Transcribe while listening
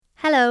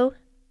Hello,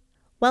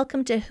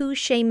 welcome to Whose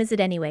Shame Is It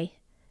Anyway?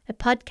 A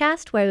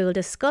podcast where we will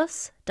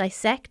discuss,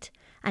 dissect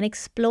and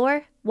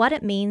explore what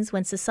it means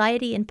when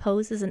society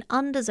imposes an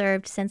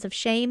undeserved sense of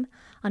shame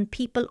on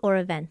people or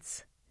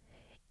events.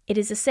 It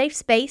is a safe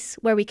space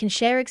where we can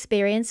share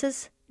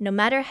experiences, no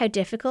matter how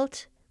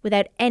difficult,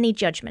 without any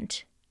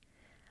judgment.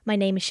 My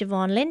name is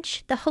Siobhan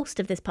Lynch, the host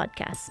of this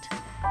podcast.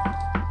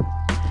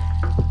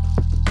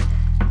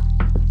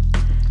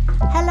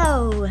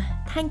 Hello,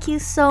 thank you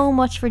so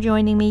much for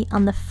joining me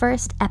on the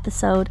first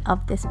episode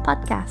of this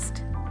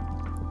podcast.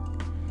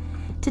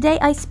 Today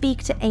I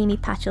speak to Amy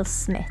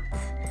Patchell-Smith.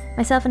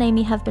 Myself and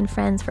Amy have been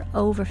friends for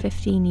over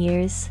 15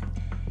 years.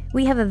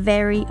 We have a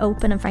very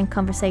open and frank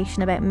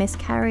conversation about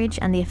miscarriage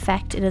and the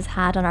effect it has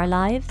had on our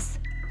lives.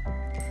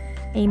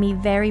 Amy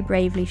very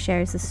bravely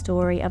shares the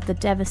story of the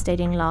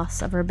devastating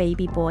loss of her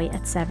baby boy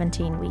at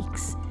 17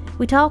 weeks.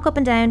 We talk up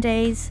and down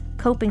days,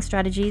 coping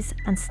strategies,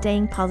 and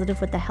staying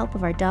positive with the help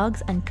of our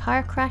dogs and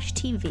Car Crash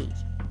TV.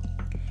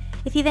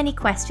 If you have any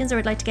questions or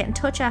would like to get in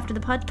touch after the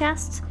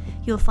podcast,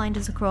 you'll find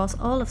us across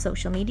all of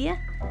social media.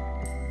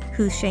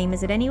 Whose Shame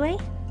Is It Anyway?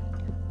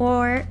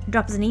 Or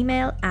drop us an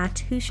email at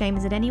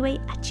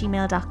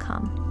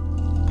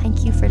whoseshameisitанyway@gmail.com.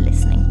 Thank you for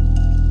listening.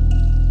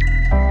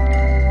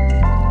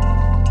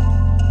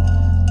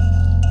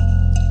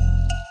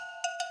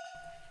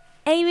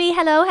 Amy,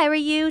 hello, how are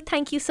you?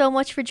 Thank you so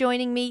much for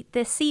joining me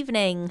this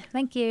evening.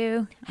 Thank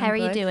you. How are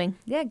you doing?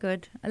 Yeah,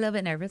 good. A little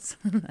bit nervous.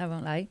 I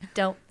won't lie.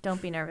 Don't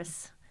be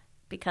nervous,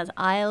 because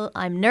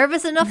I'm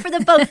nervous enough for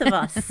the both of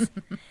us.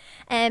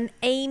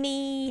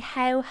 Amy,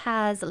 how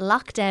has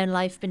lockdown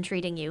life been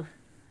treating you?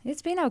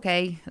 It's been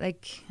okay. I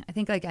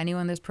think like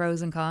anyone, there's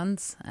pros and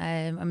cons.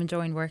 I'm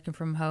enjoying working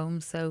from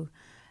home, so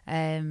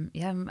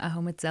I'm at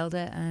home with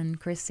Zelda and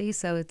Christy,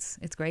 so it's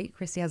great.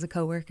 Christy has a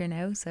co-worker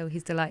now, so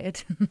he's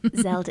delighted.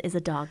 Zelda is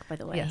a dog, by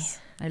the way. Yes,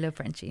 I love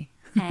Frenchie.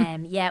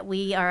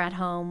 We are at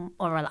home,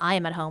 I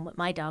am at home with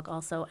my dog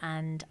also,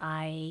 and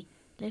I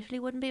literally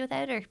wouldn't be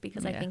without her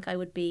because I think I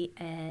would be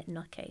a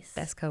nutcase.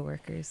 Best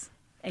co-workers.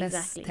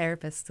 Exactly. Best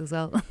therapist as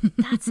well.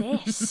 That's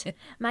it.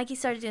 Maggie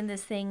started doing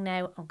this thing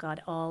now. Oh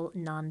God, all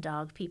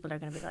non-dog people are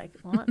going to be like,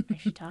 what is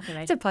she talking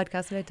about? It's a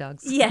podcast about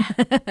dogs. Yeah.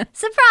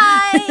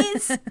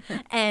 Surprise!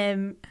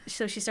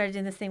 So she started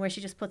doing this thing where she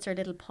just puts her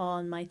little paw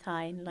on my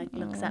thigh and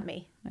looks at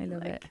me. I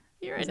love it.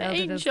 You're an Zelda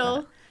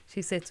angel.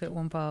 She sits with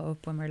one paw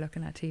up when we're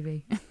looking at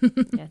TV.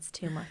 Yeah, it's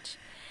too much.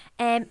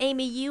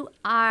 Amy, you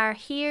are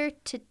here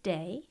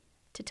today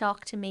to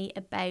talk to me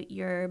about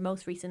your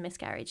most recent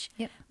miscarriage,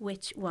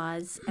 which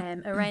was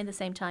around the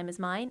same time as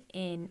mine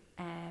in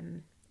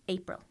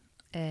April.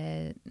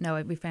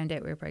 No, we found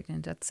out we were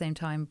pregnant at the same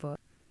time, but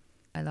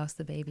I lost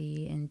the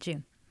baby in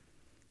June.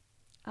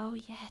 Oh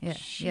yeah,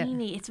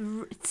 Sheeny. It's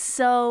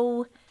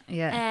so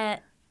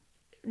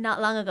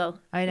not long ago.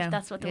 I know. If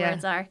that's what the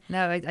words are.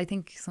 No, I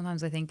think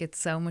sometimes it's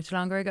so much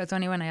longer ago. It's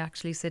only when I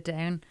actually sit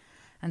down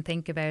and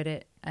think about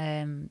it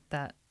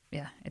that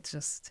it's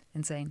just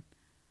insane.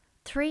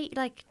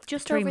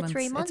 Just over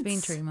 3 months. It's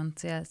been 3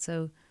 months, yeah.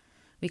 So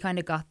we kind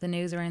of got the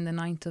news around the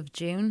 9th of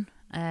June,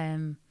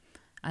 and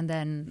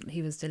then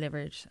he was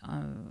delivered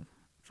on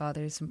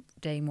Father's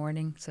Day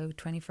morning, so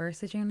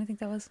 21st of June, I think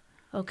that was.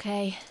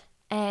 Okay.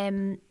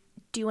 Do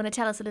you want to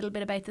tell us a little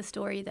bit about the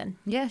story then?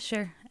 Yeah,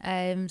 sure.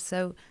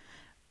 So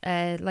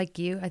like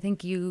you, I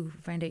think you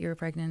found out you were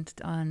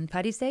pregnant on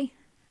Paddy's Day.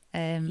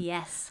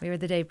 Yes. We were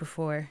the day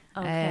before.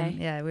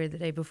 Okay. We were the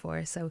day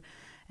before. So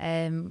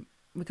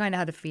we kind of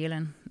had a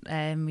feeling.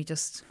 We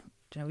just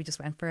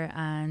went for it,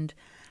 and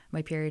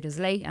my period was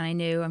late, and I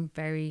knew I'm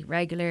very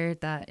regular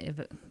that if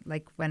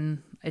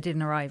when it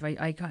didn't arrive,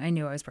 I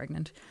knew I was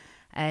pregnant.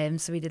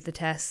 So we did the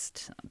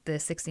test the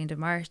 16th of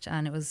March,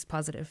 and it was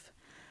positive,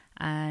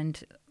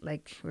 and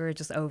we were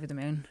just over the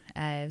moon.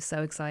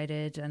 So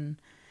excited, and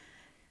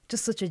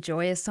just such a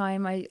joyous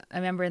time. I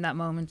remember in that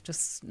moment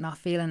just not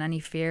feeling any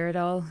fear at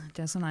all.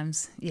 Just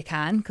sometimes you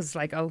can, because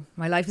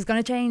my life is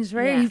going to change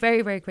very,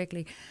 very, very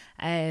quickly.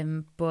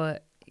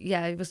 But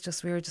yeah, it was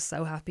just, we were just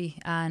so happy.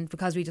 And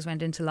because we just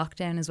went into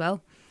lockdown as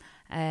well,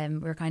 we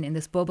were kind of in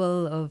this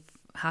bubble of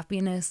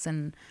happiness,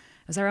 and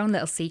it was our own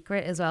little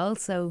secret as well.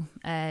 So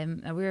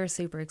we were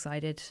super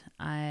excited.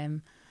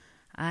 And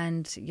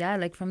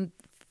yeah, from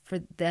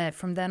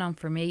then on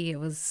for me, it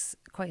was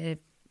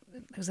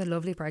it was a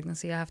lovely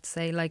pregnancy, I have to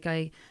say.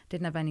 I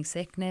didn't have any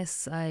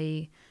sickness.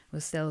 I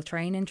was still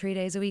training 3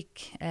 days a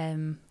week.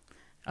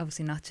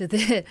 Obviously not to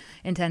the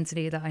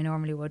intensity that I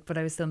normally would, but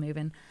I was still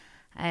moving.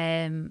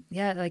 There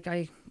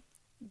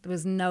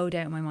was no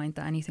doubt in my mind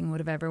that anything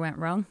would have ever went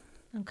wrong.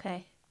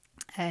 Okay.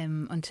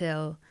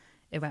 Until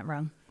it went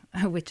wrong,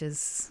 which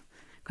is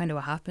kind of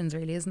what happens,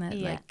 really, isn't it?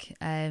 Yeah.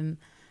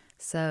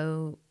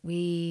 So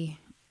we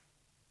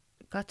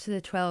got to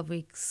the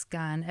 12-week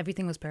scan.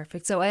 Everything was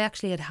perfect. So I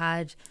actually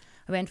I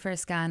went for a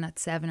scan at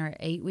 7 or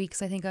 8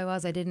 weeks, I think I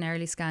was. I did an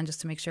early scan just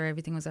to make sure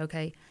everything was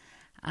okay.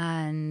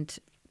 And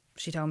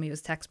she told me it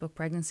was textbook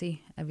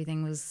pregnancy.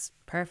 Everything was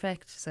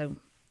perfect. So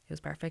it was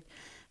perfect.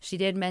 She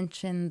did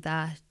mention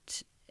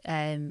that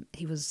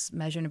he was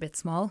measuring a bit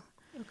small.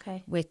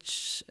 Okay.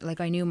 which like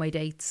I knew my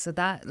dates. So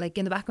that like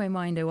in the back of my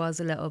mind, I was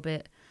a little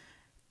bit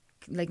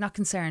like not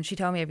concerned. She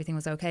told me everything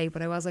was okay,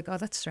 but I was like, oh,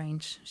 that's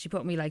strange. She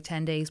put me like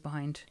 10 days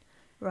behind,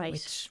 Right.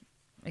 which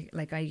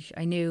like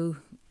I knew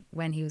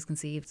when he was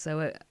conceived.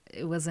 So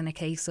it wasn't a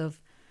case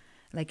of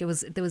like there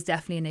was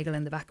definitely a niggle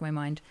in the back of my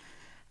mind.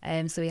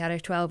 So we had our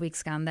 12-week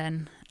scan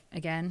then.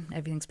 Again,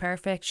 everything's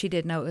perfect. She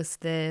did notice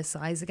the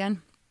size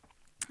again.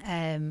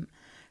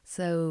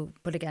 So,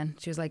 but again,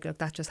 she was like, look,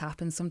 that just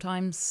happens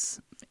sometimes.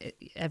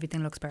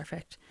 Everything looks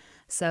perfect.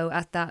 So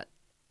at that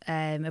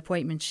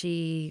appointment,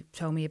 she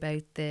told me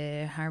about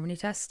the Harmony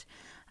test,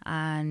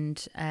 and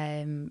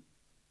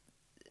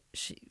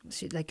she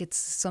like it's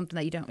something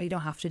that you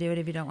don't have to do it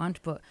if you don't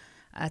want, but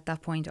at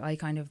that point I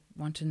kind of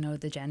want to know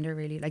the gender,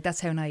 really. Like that's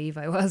how naive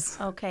I was.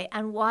 Okay.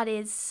 And what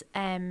is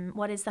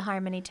the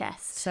Harmony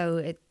test?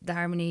 So the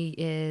Harmony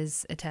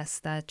is a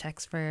test that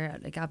checks for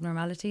like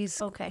abnormalities,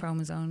 Okay.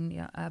 chromosome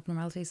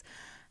abnormalities,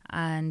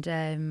 and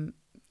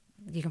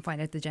you can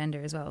find out the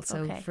gender as well. So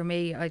Okay. for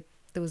me,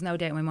 there was no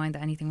doubt in my mind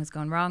that anything was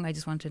going wrong. I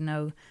just wanted to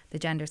know the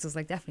gender, so I was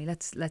like, definitely,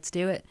 let's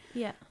do it.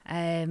 Yeah.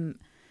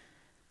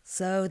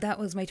 So that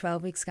was my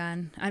 12-week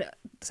scan. My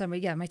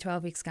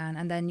 12-week scan.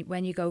 And then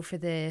when you go for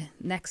the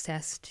next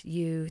test,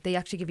 they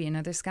actually give you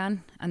another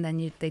scan, and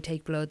then they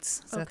take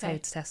bloods. So that's how Okay.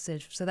 it's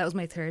tested. So that was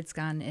my third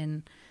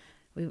scan.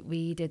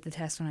 We did the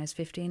test when I was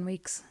 15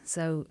 weeks.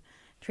 So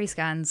 3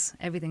 scans,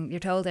 everything, you're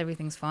told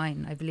everything's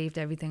fine. I believed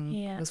everything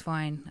Yeah. was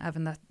fine.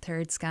 Having that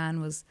third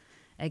scan was,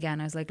 again,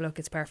 I was like, look,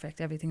 it's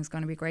perfect. Everything's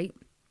going to be great.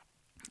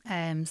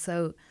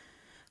 So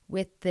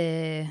with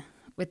the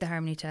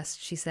Harmony test,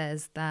 she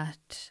says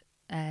that,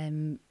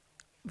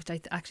 which I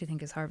actually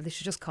think is horrible. They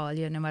should just call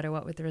you no matter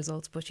what with the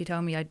results. But she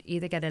told me I'd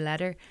either get a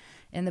letter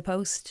in the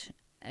post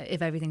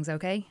if everything's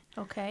okay,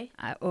 Okay.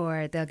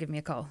 or they'll give me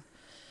a call.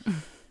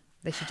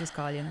 They should just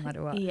call you no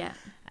matter what. Yeah.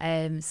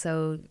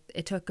 So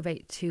it took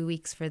about 2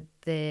 weeks for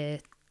the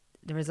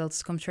results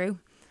to come through,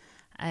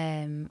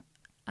 and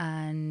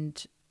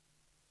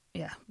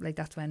yeah, like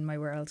that's when my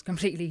world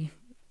completely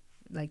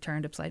like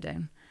turned upside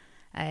down.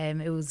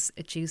 It was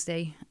a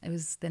Tuesday. It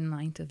was the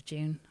 9th of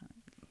June.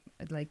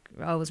 I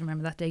always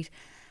remember that date.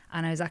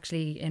 And I was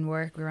actually in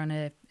work. We were on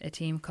a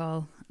team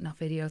call, not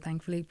video,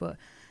 thankfully. But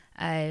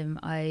when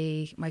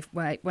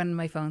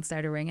my phone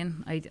started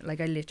ringing,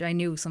 I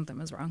knew something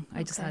was wrong.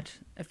 I just had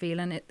a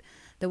feeling it.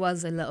 There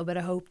was a little bit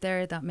of hope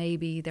there that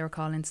maybe they were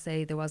calling to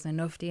say there wasn't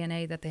enough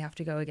DNA, that they have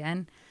to go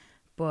again.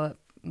 But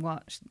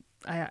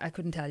I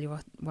couldn't tell you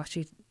what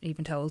she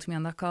even told me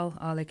on that call.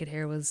 All I could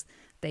hear was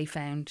they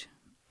found,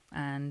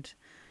 and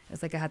it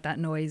was like I had that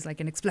noise,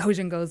 like an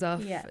explosion goes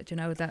off. Yeah. Do you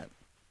know, that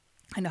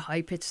kind of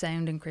high pitched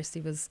sound, and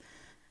Christy was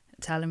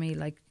telling me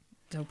like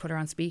don't put her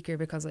on speaker,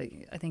 because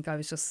I think I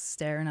was just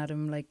staring at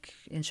him like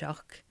in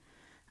shock.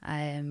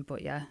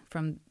 But yeah,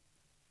 from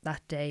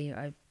that day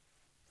I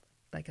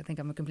think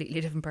I'm a completely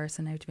different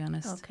person now, to be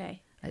honest.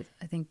 Okay.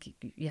 I think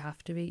you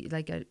have to be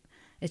like it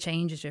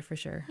changes you for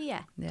sure.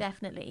 Yeah,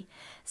 definitely.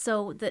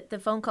 So the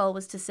phone call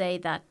was to say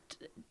that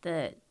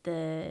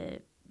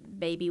the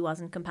baby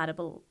wasn't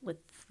compatible with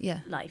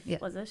life,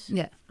 was it?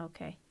 Yeah.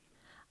 Okay.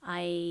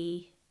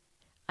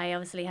 I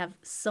obviously have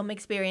some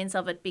experience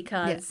of it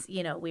because,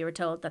 you know, we were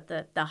told that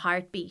the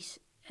heartbeat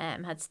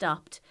had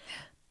stopped.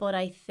 But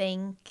I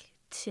think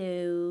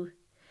to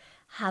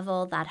have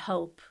all that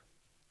hope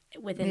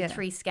within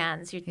 3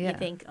 scans, you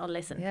think, oh,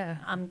 listen,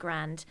 I'm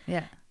grand.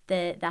 Yeah.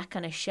 That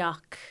kind of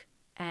shock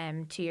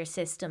to your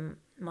system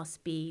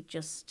must be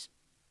just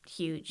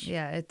huge.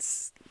 Yeah,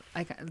 it's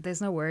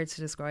there's no words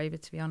to describe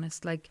it, to be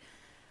honest. Like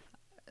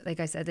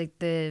I said, like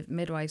the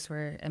midwives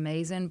were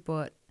amazing,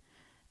 but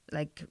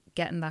like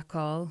getting that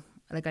call,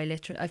 like I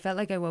felt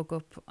like I woke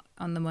up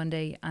on the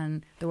Monday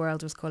and the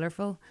world was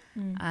colourful,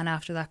 and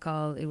after that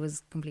call it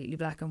was completely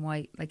black and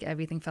white. Like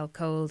everything felt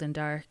cold and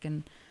dark,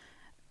 and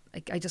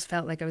like I just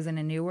felt like I was in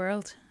a new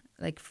world.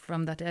 Like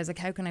from that day, I was like,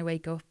 how can I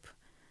wake up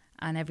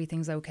and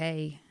everything's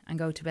okay and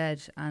go to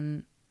bed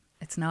and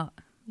it's not?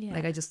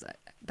 Like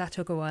that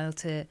took a while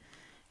to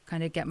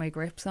kind of get my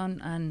grips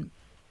on, and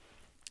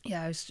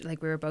I was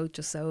like, we were both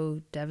just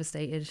so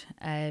devastated.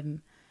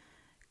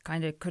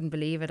 Kind of couldn't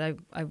believe it. I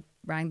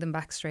rang them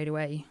back straight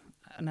away,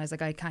 and I was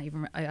like, I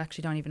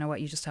actually don't even know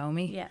what you just told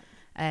me.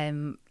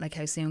 Like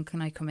how soon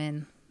can I come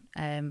in?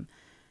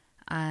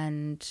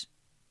 And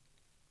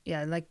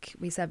like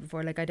we said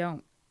before, like I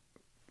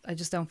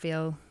just don't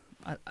feel,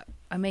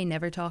 I may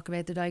never talk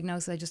about the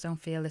diagnosis. I just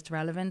don't feel it's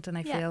relevant, and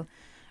I feel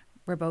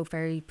we're both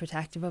very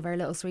protective of our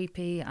little sweet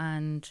pea,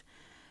 and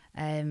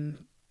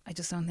I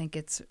just don't think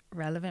it's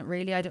relevant,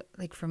 really. I don't,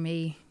 like, for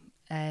me,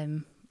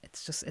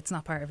 it's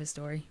not part of his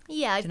story.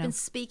 Yeah, I've been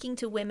speaking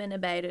to women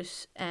about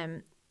it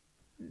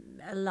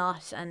a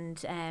lot,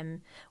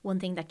 and one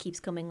thing that keeps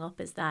coming up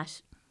is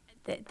that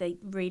they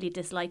really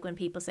dislike when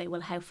people say,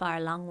 well, how far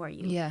along were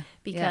you? Yeah.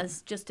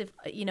 Because just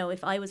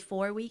if I was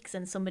 4 weeks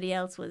and somebody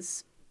else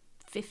was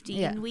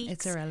 15 weeks.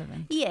 It's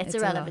irrelevant. Yeah, it's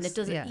irrelevant. It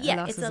doesn't. A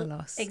loss is a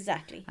loss.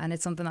 Exactly. And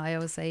it's something I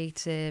always say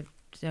to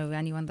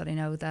anyone that I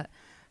know that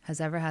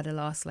has ever had a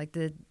loss. Like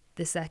the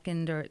the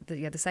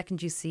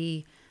second you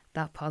see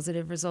that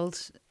positive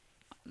result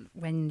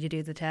when you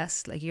do the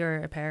test, like,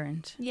 you're a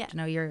parent. Yeah. You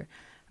know, you're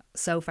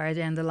so far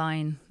down the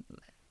line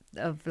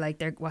of like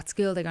what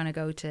school they're going to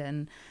go to,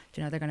 and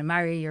you know, they're going to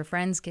marry your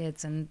friends'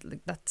 kids, and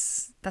like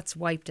that's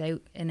wiped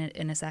out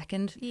in a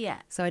second. Yeah.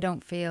 So I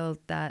don't feel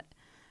that,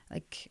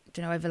 like,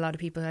 you know, I have a lot of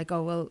people like,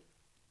 oh well,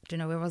 you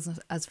know, it wasn't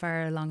as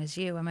far along as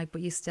you. I'm like,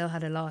 but you still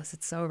had a loss.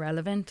 It's so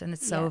relevant and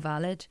it's so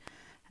valid.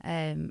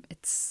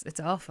 It's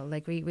awful.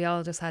 Like, we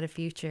all just had a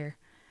future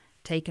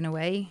taken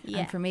away. Yeah.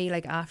 And for me,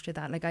 like, after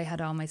that, like, I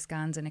had all my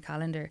scans in a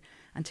calendar,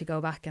 and to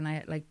go back and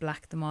I like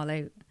blacked them all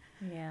out.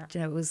 Yeah. You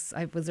know,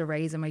 I was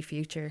erasing my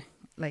future,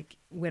 like,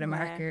 with a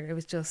marker. It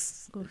was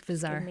just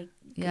bizarre.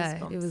 Yeah,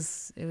 it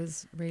was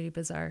really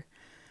bizarre.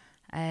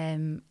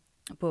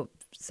 But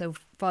so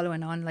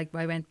following on, like,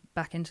 I went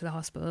back into the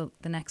hospital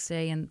the next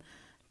day, and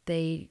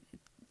they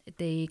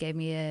gave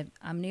me a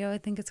amnio, I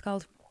think it's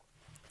called,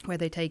 where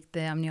they take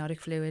the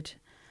amniotic fluid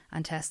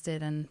and test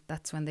it, and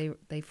that's when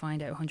they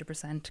find out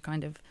 100%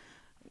 kind of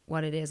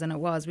what it is. And it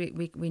was,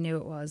 we knew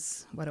it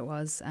was what it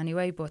was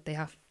anyway, but they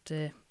have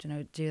to, you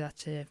know, do that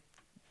to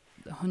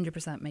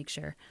 100% make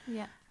sure.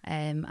 Yeah.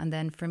 And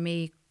then for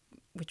me,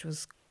 which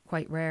was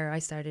quite rare, I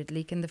started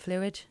leaking the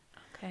fluid.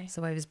 Okay.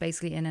 So I was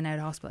basically in and out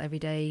of hospital every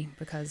day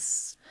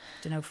because,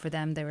 you know, for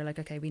them, they were like,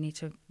 okay, we need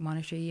to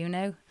monitor you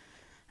now,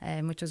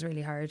 which was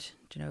really hard,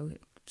 you know,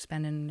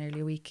 spending nearly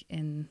a week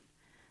in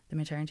the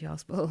maternity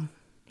hospital.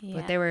 Yeah.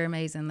 But they were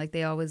amazing. Like,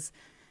 they always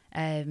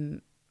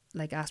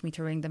like asked me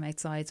to ring them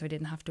outside, so I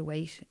didn't have to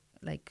wait,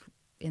 like,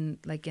 in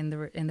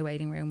the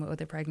waiting room with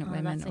other pregnant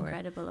women. That's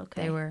incredible.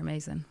 Okay. They were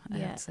amazing, I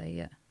Yeah. have to say.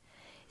 Yeah.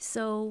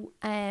 So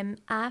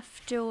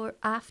after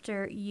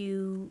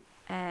you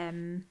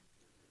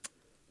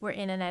were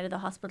in and out of the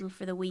hospital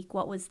for the week,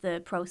 what was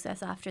the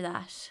process after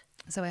that?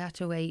 So I had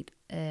to wait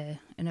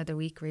another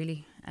week,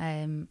 really.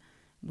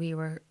 We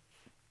were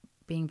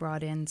being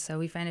brought in, so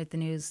we found out the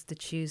news the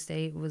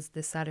Tuesday. It was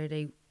the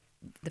Saturday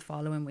the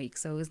following week,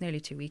 so it was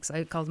nearly 2 weeks.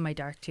 I called them my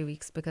dark 2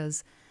 weeks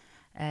because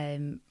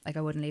like,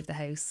 I wouldn't leave the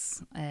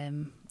house.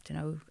 You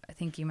know, I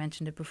think you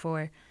mentioned it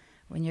before,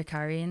 when you're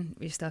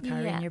still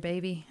carrying your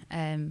baby,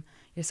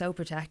 you're so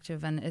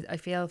protective, and I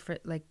feel for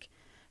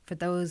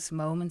those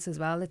moments as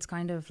well, it's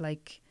kind of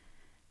like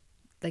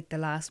the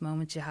last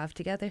moments you have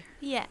together.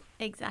 Yeah,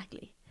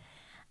 exactly.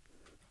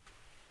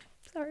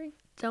 Sorry.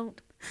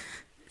 Don't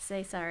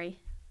say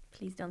sorry.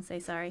 Please don't say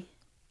sorry.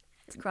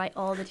 Cry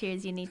all the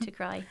tears you need to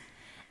cry.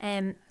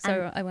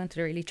 So I wanted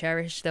to really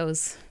cherish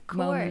those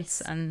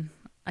moments, and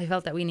I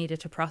felt that we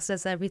needed to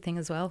process everything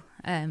as well,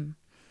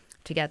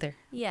 together.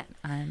 Yeah.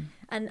 And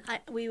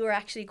we were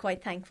actually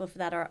quite thankful for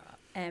that,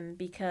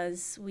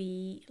 because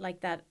we, like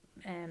that,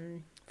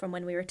 from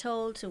when we were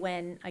told to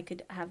when I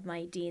could have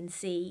my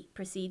D&C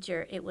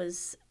procedure, I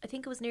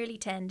think it was nearly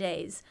 10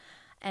 days.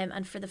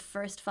 And for the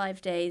first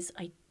 5 days,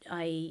 I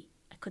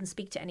couldn't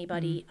speak to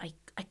anybody.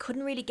 I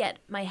couldn't really get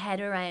my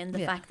head around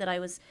the fact that I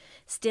was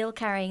still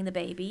carrying the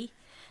baby,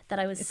 that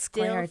I was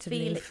still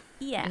feeling,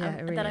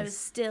 really that I was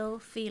still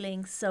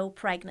feeling so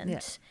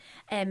pregnant,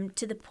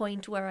 to the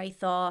point where I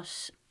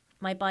thought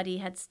my mind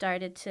had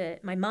started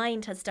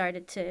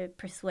to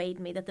persuade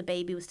me that the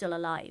baby was still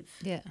alive.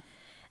 Yeah.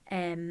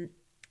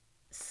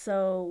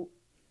 So,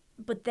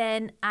 but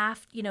then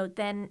after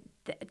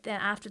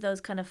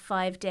those kind of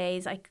 5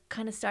 days, I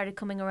kind of started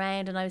coming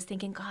around, and I was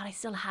thinking, God, I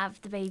still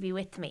have the baby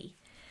with me.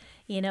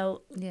 You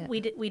know,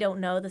 we don't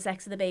know the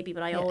sex of the baby,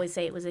 but I always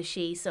say it was a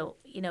she. So,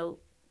 you know,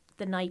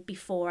 the night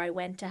before I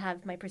went to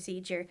have my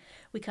procedure,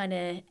 we kind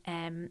of,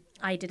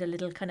 I had a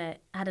little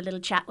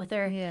chat with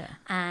her. Yeah.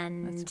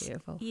 And that's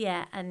beautiful.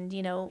 Yeah. And,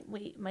 you know,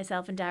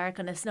 myself and Dara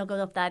kind of snuggled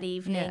up that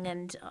evening,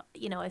 and,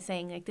 you know, I was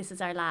saying, like, this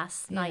is our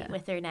last night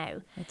with her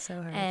now. It's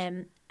so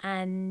hard.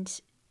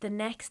 And the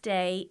next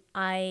day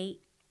I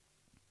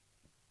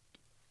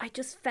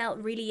just felt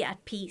really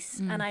at peace,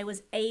 and I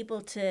was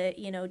able to,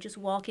 you know, just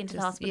walk into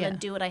the hospital and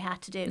do what I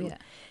had to do. Yeah.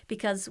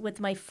 Because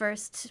with my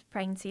first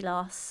pregnancy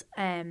loss,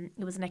 it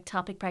was an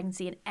ectopic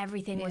pregnancy, and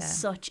everything was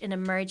such an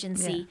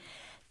emergency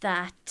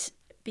that,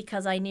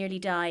 because I nearly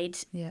died,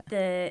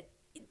 the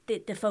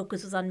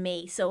focus was on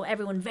me. So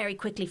everyone very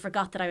quickly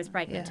forgot that I was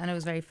pregnant. Yeah, and it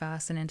was very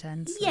fast and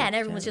intense. Yeah, and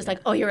everyone was just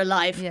like, oh, you're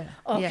alive. Yeah.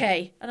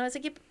 Okay. Yeah. And I was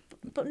like,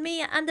 but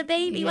me and the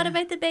baby, what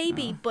about the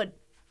baby?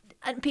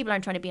 And people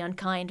aren't trying to be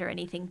unkind or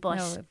anything, but...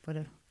 No, but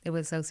it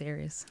was so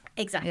serious.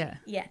 Exactly.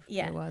 Yeah.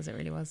 It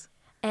really was.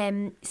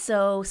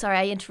 So, sorry,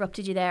 I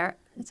interrupted you there.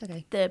 It's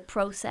okay. The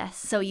process.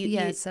 So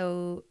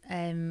So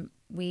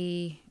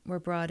we were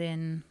brought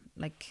in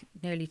like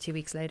nearly 2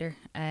 weeks later,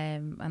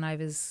 and I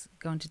was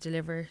going to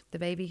deliver the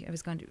baby. I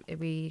was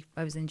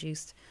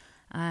induced.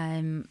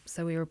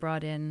 So we were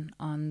brought in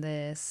on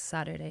the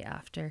Saturday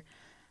after,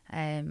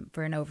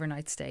 for an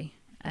overnight stay.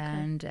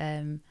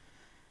 Okay.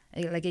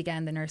 And like,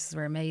 again, the nurses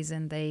were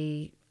amazing.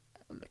 They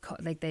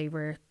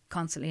were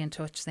constantly in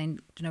touch,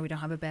 saying, you know, we don't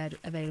have a bed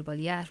available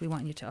yet. We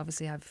want you to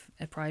obviously have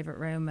a private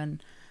room,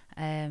 and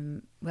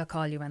we'll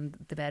call you when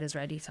the bed is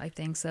ready, type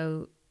thing.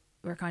 So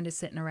we're kind of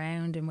sitting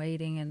around and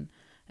waiting, and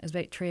it was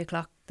about 3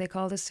 o'clock they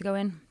called us to go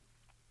in.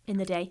 In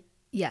the day?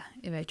 Yeah,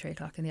 about 3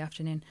 o'clock in the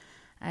afternoon.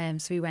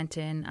 So we went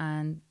in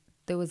and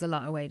there was a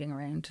lot of waiting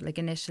around. Like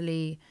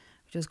initially,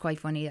 which was quite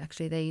funny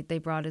actually, they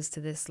brought us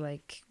to this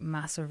like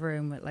massive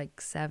room with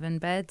like 7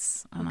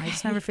 beds. And I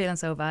just remember feeling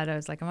so bad. I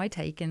was like, am I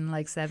taking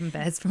like 7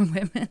 beds from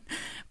women?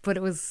 But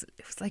it was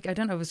like, I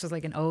don't know, it was just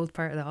like an old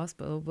part of the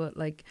hospital, but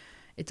like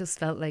it just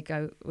felt like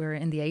we were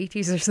in the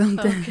 80s or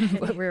something. Okay.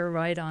 But we were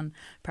right on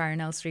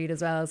Parnell Street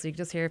as well. So you could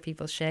just hear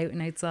people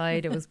shouting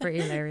outside. It was pretty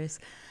hilarious,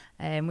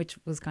 which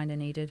was kind of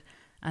needed.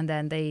 And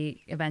then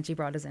they eventually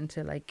brought us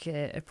into like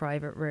a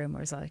private room, or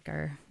it was like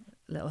our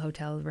little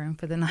hotel room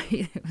for the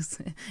night.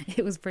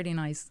 It was pretty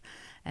nice.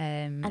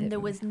 And there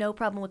was no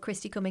problem with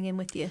Christy coming in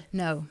with you?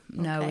 No,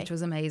 Okay. which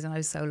was amazing. I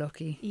was so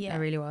lucky. Yeah. I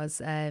really was.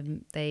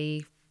 There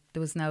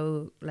was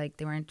no, like,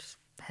 they weren't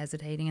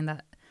hesitating in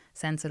that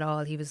sense at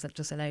all. He was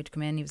just allowed to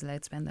come in. He was allowed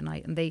to spend the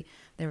night, and they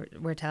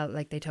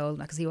told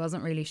him, because he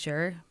wasn't really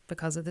sure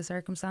because of the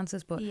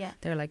circumstances, but Yeah.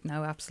 they're like,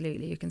 no,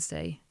 absolutely, you can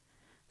stay.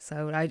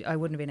 So I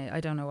wouldn't have been. I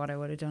don't know what I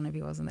would have done if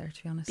he wasn't there,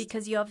 to be honest.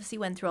 Because you obviously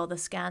went through all the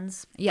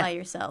scans Yeah. by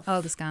yourself.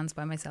 All the scans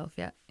by myself.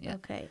 Yeah.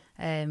 Okay.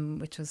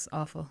 Which was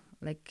awful.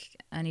 Like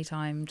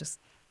anytime, just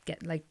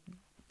get like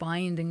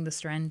finding the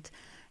strength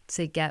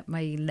to get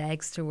my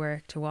legs to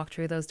work to walk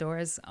through those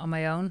doors on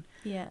my own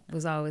Yeah.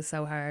 was always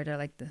so hard.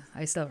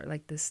 I still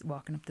like this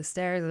walking up the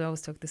stairs. I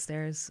always took the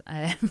stairs.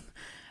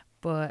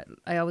 But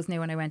I always knew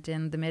when I went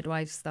in, the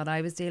midwives that I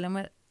was dealing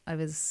with,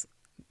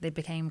 they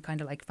became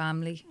kind of like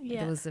family.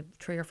 Yeah. There was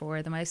 3 or 4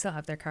 of them. I still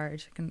have their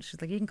card. She's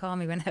like, you can call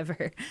me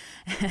whenever.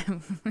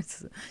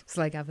 It's just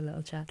like have a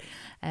little chat.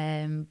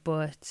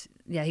 But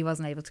yeah, he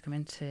wasn't able to come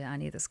into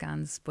any of the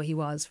scans, but he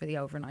was for the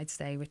overnight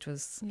stay, which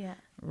was Yeah.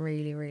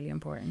 really, really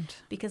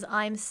important. Because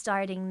I'm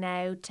starting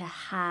now to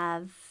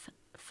have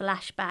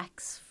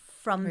flashbacks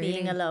from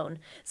being Really? alone.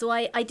 So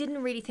I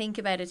didn't really think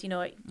about it,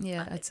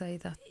 Yeah, I'd say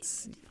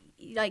that's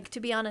like, to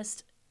be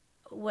honest,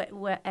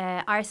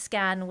 our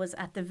scan was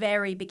at the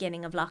very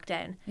beginning of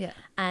lockdown. yeah.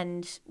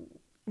 And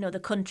the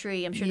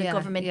country, I'm sure the Yeah,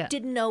 government yeah.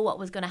 didn't know what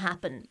was going to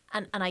happen,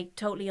 and I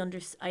totally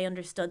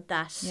understood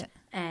that.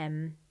 Yeah.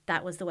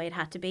 That was the way it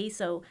had to be.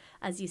 So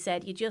as you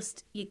said,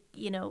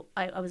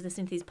 I was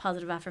listening to these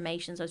positive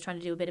affirmations. I was trying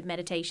to do a bit of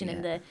meditation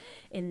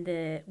in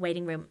the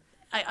waiting room.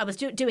 I was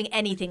doing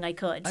anything I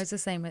could. I was the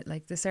same with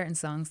like there's certain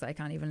songs that I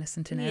can't even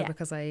listen to now Yeah.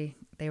 because they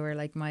were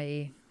like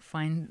my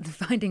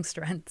finding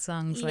strength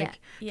songs. Yeah, Like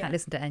yeah. can't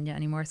listen to Enya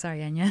anymore. Sorry,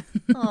 Enya.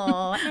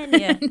 Oh,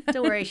 Enya,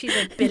 don't worry, she's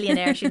a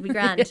billionaire. She'll be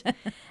grand.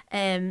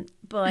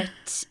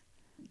 But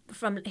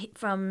from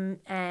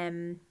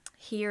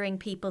hearing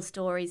people's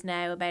stories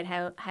now about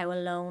how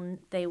alone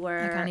they were,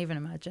 I can't even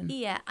imagine.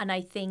 Yeah, and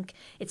I think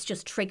it's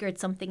just triggered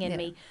something in Yeah.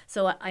 me.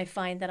 So I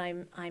find that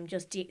I'm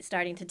just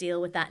starting to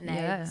deal with that now.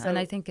 Yeah, So and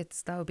I think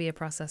that would be a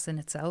process in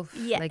itself.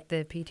 Yeah. Like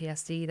the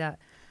PTSD that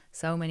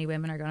so many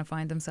women are going to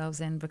find themselves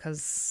in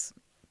because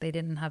they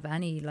didn't have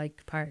any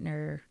like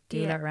partner,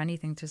 doula Yeah. or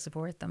anything to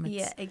support them. It's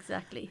yeah,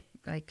 exactly.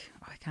 like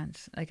I can't.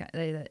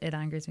 It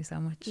angers me so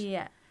much.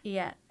 Yeah,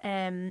 yeah.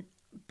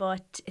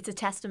 But it's a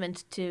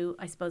testament to,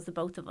 I suppose, the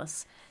both of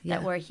us Yeah.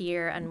 that we're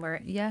here and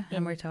we're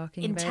And we're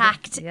talking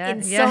intact about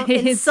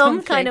it. in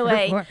some kind of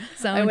way.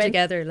 Sewn went-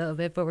 together a little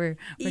bit, but we're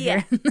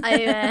Yeah,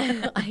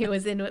 here. I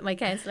was in with my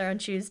counsellor on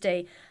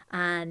Tuesday,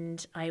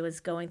 and I was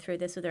going through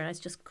this with her, and I was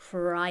just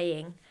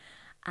crying,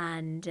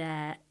 and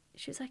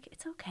she was like,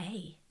 "It's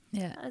okay."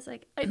 Yeah. I was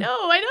like, I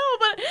know,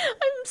 but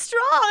I'm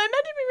strong. I'm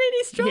meant to be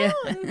really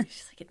strong. Yeah.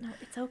 She's like, no,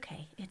 it's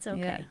okay. It's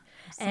okay.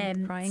 Yeah.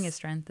 Crying is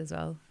strength as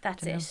well.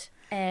 That's you know?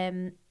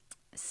 it.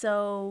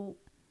 So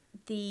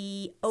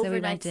the So we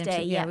overnight went in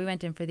stay, we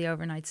went in for the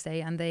overnight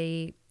stay, and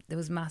there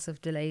was massive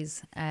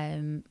delays.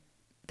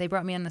 They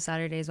brought me on a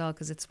Saturday as well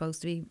because it's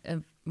supposed to be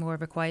more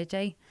of a quiet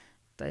day.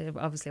 But it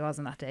obviously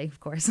wasn't that day,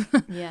 of course.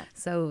 Yeah.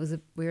 So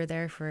we were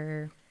there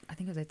for, I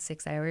think it was like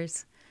 6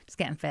 hours, just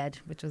getting fed,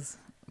 which was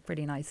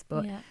pretty nice.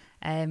 But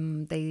Yeah.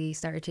 they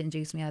started to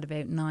induce me at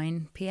about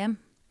 9 p.m.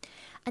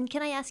 And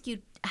can I ask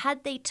you,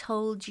 had they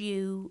told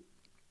you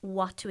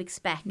what to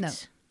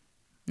expect?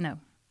 No,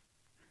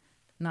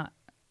 not.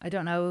 I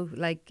don't know.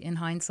 Like in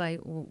hindsight,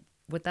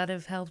 would that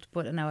have helped?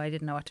 But no, I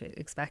didn't know what to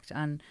expect,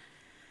 and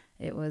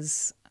it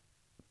was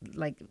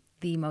like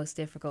the most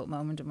difficult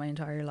moment of my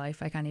entire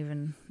life. I can't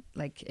even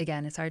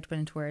again. It's hard to put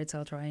into words. So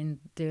I'll try and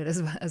do it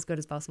as good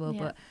as possible.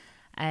 Yeah. But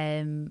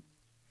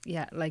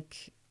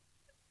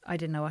I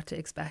didn't know what to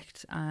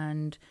expect,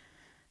 and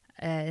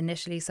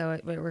initially, so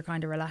we were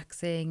kind of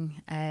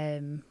relaxing.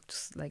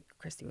 Just like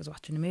Christy was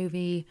watching a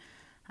movie,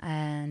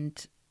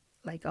 and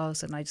like all of a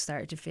sudden I just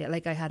started to feel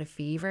like I had a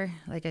fever.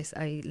 Like I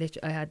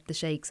had the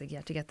shakes. Like you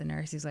had to get the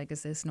nurse. He's like,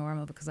 "Is this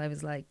normal?" Because I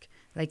was like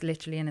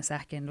literally in a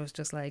second was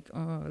just like,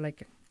 oh,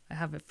 like I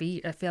have a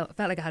fever. I felt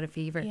like I had a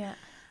fever. Yeah.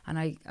 And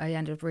I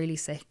ended up really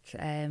sick,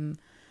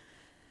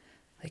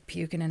 like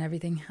puking and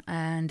everything.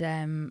 And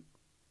I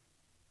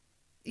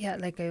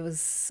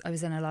was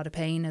in a lot of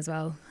pain as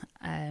well.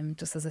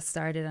 Just as it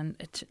started, and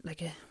it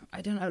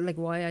I don't know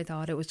why I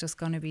thought it was just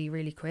going to be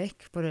really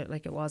quick, but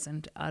it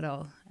wasn't at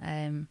all.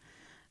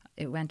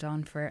 it went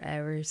on for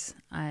hours,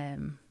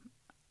 and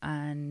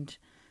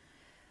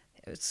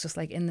it was just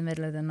like in the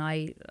middle of the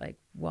night, like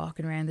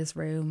walking around this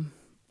room,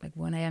 like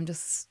 1 a.m.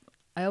 Just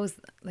I always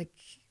like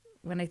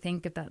when I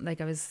think of that, like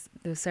there was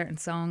certain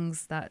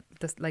songs that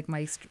just like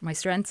my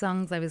strength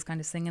songs, I was kind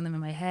of singing them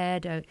in my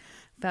head. I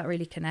felt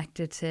really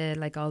connected to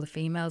like all the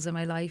females in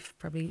my life,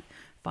 probably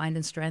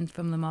finding strength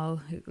from them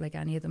all, like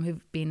any of them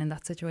who've been in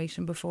that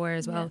situation before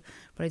as well.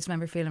 But I just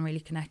remember feeling really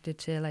connected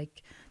to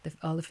like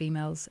all the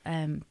females.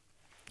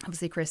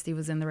 Obviously Christy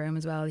was in the room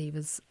as well. He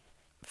was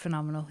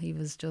phenomenal. He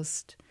was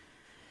just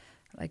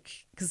like,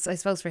 because I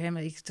suppose for him,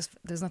 like, just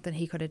there's nothing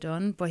he could have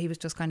done, but he was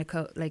just kind of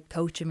like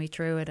coaching me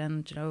through it,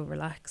 and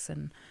relax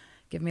and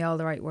give me all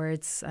the right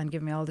words and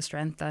give me all the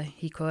strength that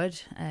he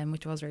could,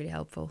 which was really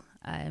helpful.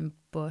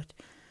 But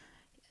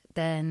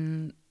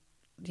then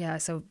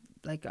so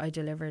like I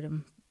delivered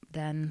him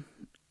then.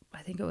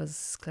 I think it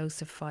was close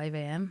to 5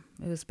 a.m.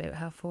 It was about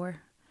 4:30,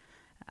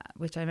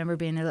 which I remember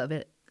being a little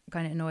bit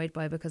kind of annoyed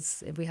by,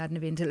 because if we hadn't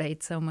have been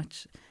delayed so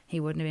much, he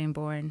wouldn't have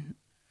been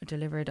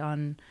delivered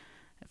on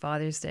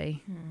Father's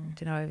Day.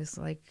 I was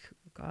like,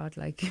 God,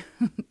 like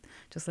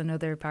just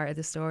another part of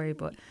the story.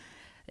 But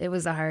it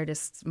was the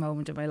hardest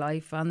moment of my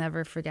life. I'll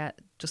never forget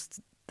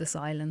just the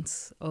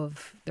silence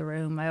of the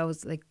room. I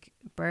always like,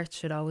 birth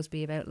should always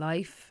be about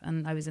life,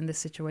 and I was in this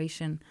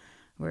situation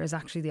where it was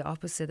actually the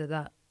opposite of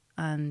that,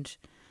 and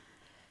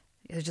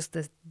it was just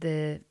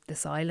the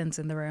silence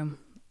in the room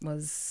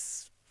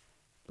was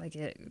like,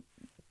 it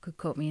could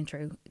cut me in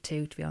through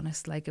too, to be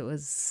honest. Like, it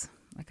was,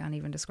 I can't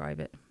even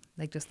describe it.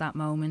 Like, just that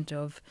moment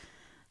of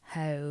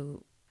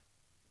how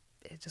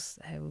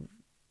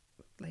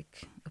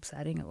like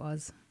upsetting it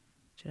was,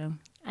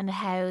 and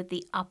how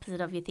the opposite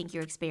of you think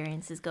your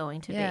experience is going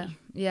to be.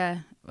 Yeah,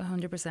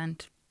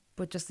 100%.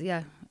 But just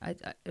it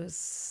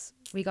was,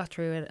 we got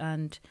through it,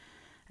 and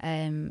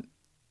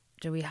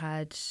we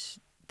had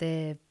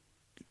the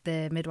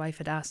midwife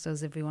had asked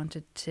us if we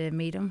wanted to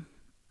meet him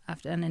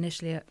after, and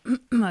initially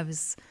I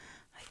was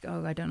like,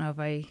 oh, I don't know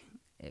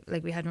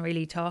if we hadn't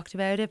really talked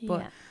about it,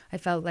 but I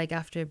felt like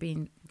after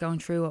going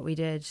through what we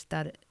did,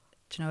 that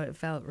it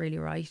felt really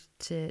right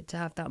to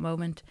have that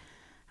moment,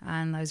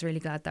 and I was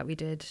really glad that we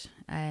did.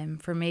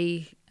 For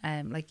me,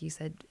 like you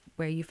said,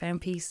 where you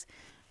found peace,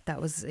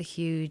 that was a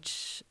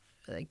huge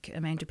like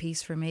amount of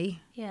peace for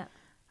me. Yeah.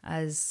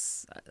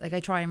 As like, I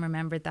try and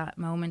remember that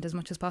moment as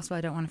much as possible.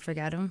 I don't want to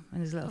forget him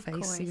and his little face.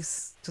 Course. He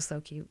was just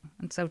so cute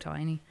and so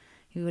tiny.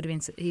 He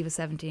was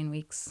 17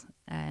 weeks,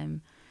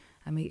 and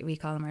we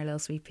call him our little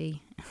sweet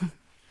pea.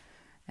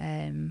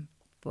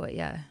 But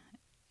yeah,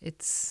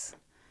 it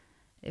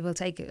will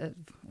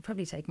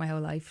probably take my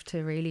whole life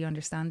to really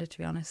understand it, to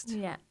be honest.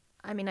 Yeah,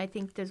 I mean, I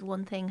think there's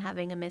one thing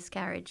having a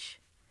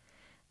miscarriage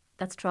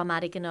that's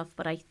traumatic enough,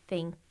 but I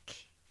think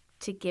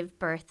to give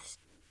birth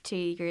to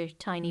your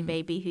tiny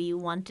baby who you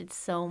wanted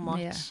so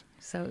much,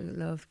 so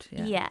loved.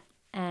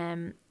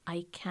 I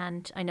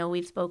know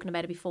we've spoken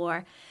about it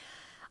before.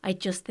 I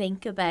just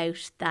think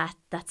about that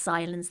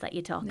silence that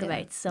you talk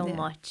about so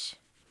much.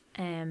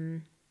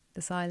 The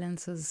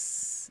silence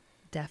was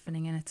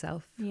deafening in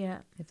itself. Yeah,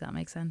 if that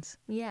makes sense.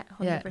 Yeah,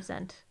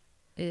 100%.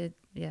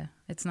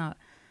 It's not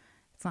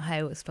how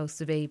it was supposed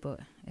to be, but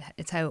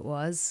it's how it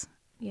was.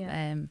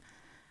 Yeah.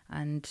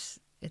 And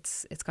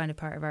it's kind of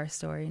part of our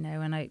story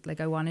now, and I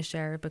want to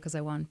share it, because I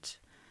want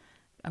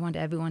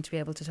everyone to be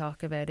able to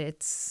talk about it.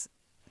 It's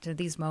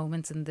these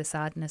moments, and the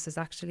sadness is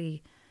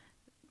actually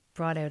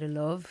brought out of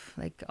love.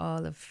 Like,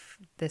 all of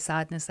the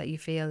sadness that you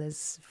feel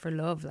is for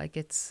love. Like,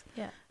 it's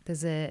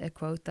there's a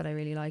quote that I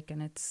really like,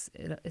 and it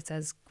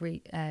says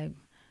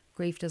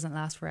grief doesn't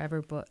last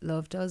forever, but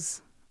love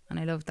does. And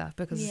I love that,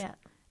 because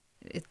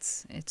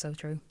it's so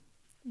true.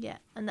 Yeah,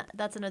 and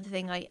that's another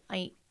thing.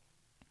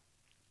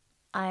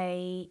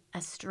 I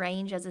as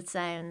strange as it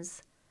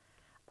sounds,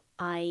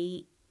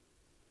 I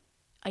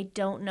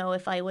don't know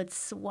if I would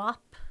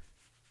swap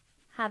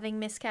having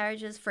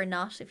miscarriages for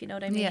not, if you know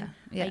what I mean.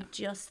 Yeah. I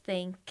just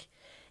think,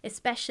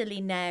 especially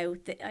now,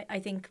 I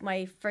think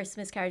my first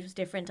miscarriage was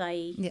different.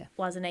 I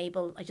wasn't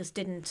able, I just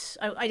didn't,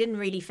 I didn't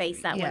really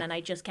face that one, and I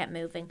just kept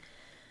moving.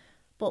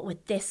 But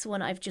with this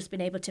one, I've just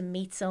been able to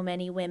meet so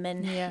many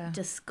women,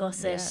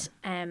 discuss it,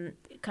 kind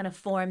of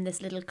form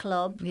this little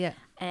club,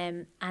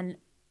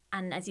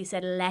 and as you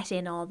said, let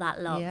in all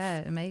that love.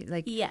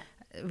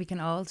 We can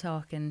all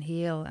talk and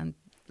heal, and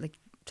like,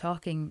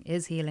 talking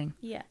is healing.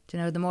 Yeah.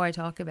 The more I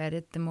talk about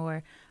it, the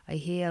more I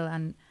heal,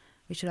 and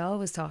we should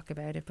always talk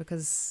about it,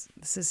 because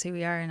this is who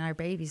we are, and our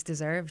babies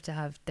deserve to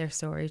have their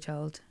story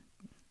told.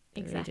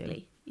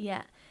 Exactly.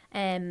 Yeah.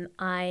 Anytime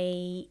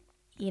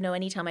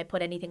I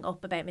put anything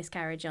up about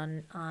miscarriage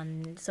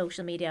on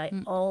social media, I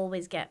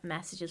always get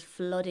messages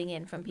flooding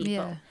in from people.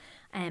 Yeah.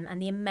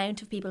 And the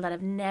amount of people that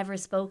have never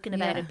spoken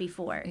about it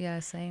before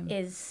same.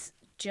 is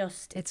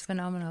just... It's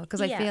phenomenal,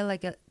 because I feel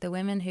like the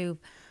women who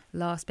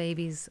lost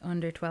babies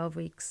under 12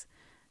 weeks,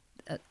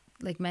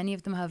 like, many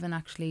of them haven't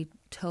actually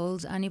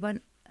told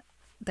anyone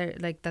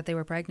that they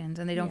were pregnant,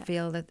 and they don't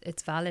feel that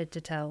it's valid to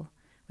tell,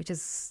 which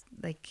is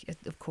like,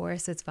 of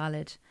course it's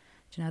valid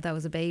you know, that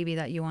was a baby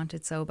that you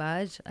wanted so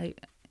bad. I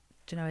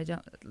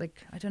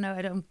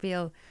don't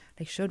feel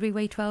like, should we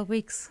wait 12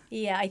 weeks?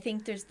 Yeah, I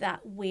think there's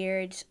that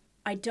weird,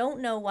 I don't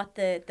know what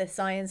the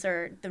science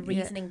or the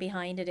reasoning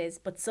behind it is,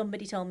 but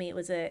somebody told me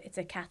it's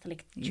a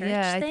Catholic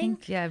church thing.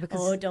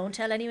 Because don't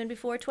tell anyone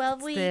before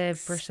 12 weeks. The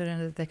brush it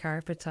under the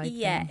carpet type thing.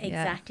 Yeah,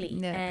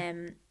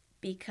 exactly.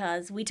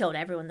 Because we told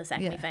everyone the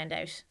second we found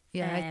out.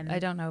 Yeah, I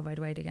don't know if I'd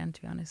wait again,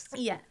 to be honest.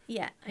 Yeah.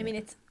 I mean,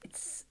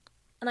 it's,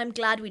 and I'm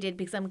glad we did,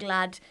 because I'm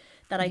glad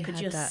that I could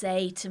just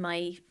say to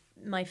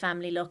my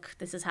family, look,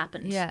 this has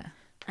happened. Yeah.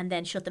 And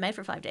then shut them out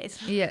for 5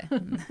 days. Yeah,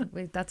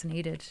 that's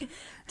needed.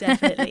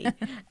 Definitely.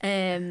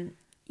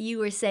 You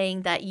were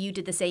saying that you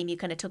did the same. You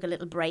kind of took a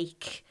little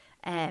break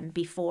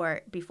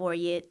before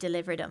you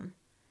delivered them.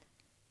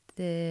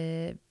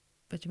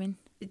 What do you mean?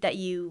 That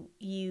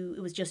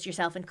it was just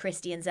yourself and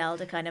Christy and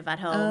Zelda kind of at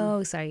home.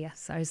 Oh, sorry,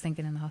 yes. I was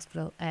thinking in the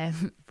hospital.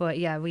 But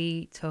yeah,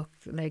 we took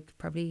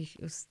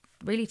it was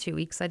really 2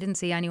 weeks. I didn't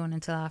see anyone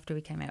until after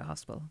we came out of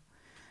hospital.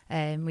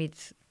 We'd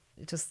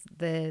just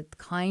the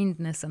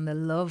kindness and the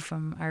love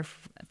from our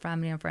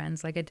family and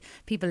friends. Like,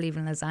 people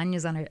leaving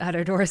lasagnas at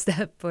our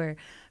doorstep, or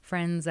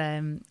friends.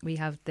 We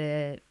have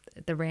the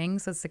ring,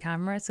 so it's the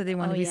camera, so they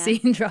want to be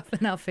seen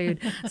dropping off food.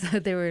 So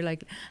they were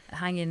like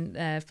hanging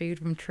food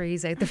from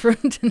trees out the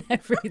front and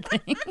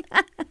everything.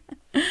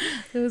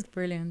 It was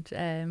brilliant.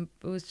 It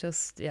was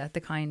just,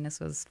 the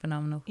kindness was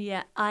phenomenal.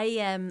 Yeah,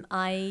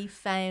 I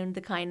found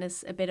the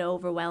kindness a bit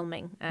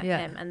overwhelming.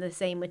 And the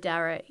same with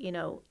Dara, you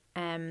know.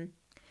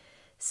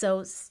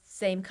 So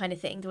same kind of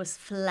thing. There was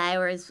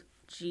flowers.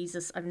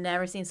 Jesus, I've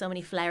never seen so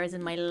many flowers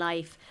in my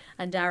life.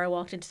 And Dara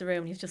walked into the room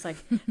and he was just like,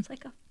 it's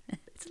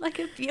like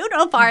a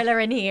funeral parlour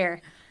in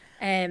here.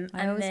 I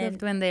always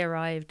loved when they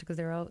arrived, because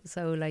they're all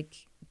so like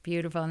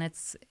beautiful, and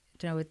it's,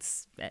 you know,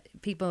 it's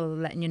people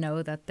letting you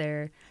know that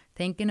they're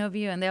thinking of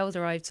you, and they always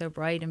arrived so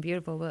bright and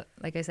beautiful. But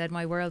like I said,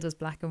 my world was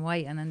black and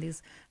white, and then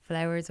these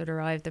flowers would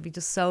arrive. They'd be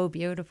just so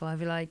beautiful. I'd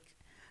be like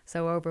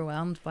so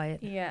overwhelmed by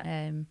it.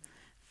 Yeah.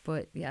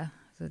 But yeah.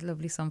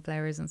 Lovely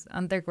sunflowers,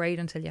 and they're great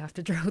until you have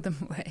to throw them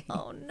away.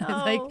 Oh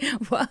no!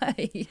 It's like,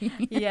 why?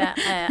 Yeah,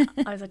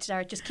 I was like,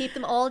 Dara, just keep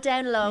them all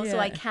down low so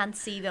I can't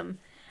see them.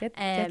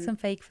 Get some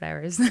fake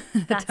flowers.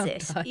 That's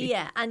it. Die.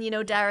 Yeah, and you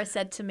know, Dara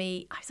said to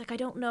me, I was like, I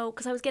don't know,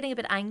 because I was getting a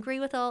bit angry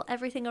with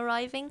everything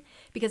arriving,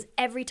 because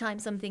every time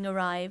something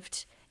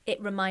arrived,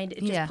 it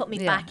just put me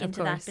back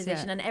into that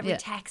position, and every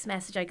text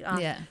message I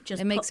got,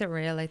 it makes it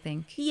real, I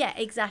think. Yeah,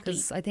 exactly.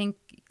 Because I think,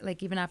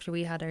 like, even after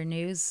we had our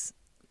news,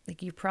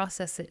 like, you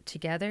process it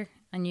together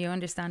and you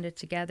understand it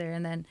together,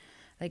 and then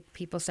like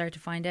people start to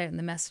find out and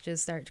the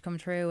messages start to come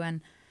through,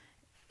 and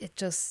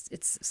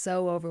it's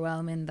so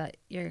overwhelming that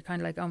you're kind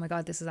of like, oh my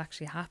God, this is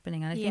actually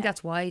happening. And I think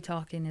that's why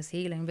talking is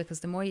healing, because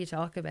the more you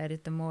talk about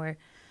it, the more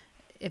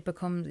it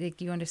becomes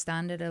like you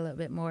understand it a little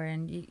bit more,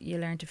 and you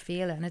learn to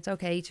feel it. And it's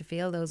okay to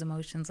feel those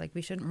emotions. Like,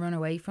 we shouldn't run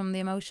away from the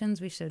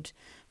emotions. We should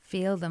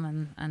feel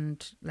them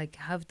and like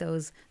have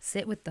those,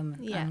 sit with them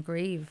and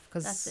grieve,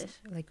 because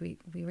like we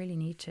really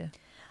need to.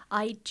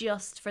 I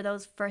just, for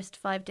those first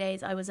 5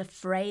 days, I was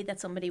afraid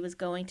that somebody was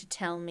going to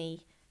tell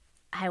me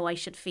how I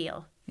should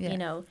feel. You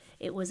know,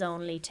 it was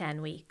only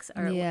 10 weeks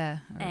and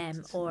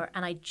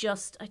I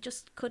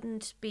just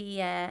couldn't be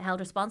held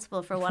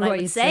responsible for what I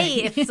would say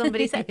if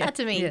somebody said that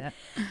to me.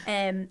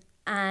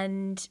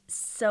 And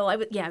so I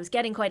was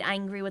getting quite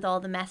angry with all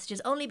the messages,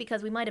 only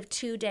because we might have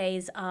 2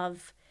 days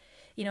of,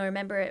 you know, I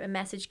remember a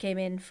message came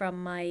in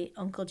from my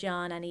Uncle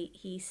John, and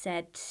he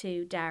said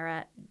to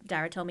Dara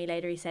told me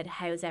later, he said,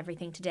 how's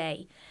everything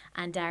today?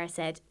 And Dara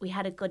said, we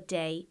had a good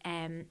day.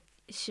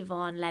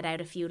 Siobhan let out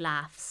a few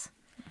laughs.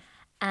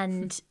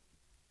 And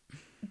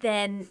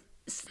then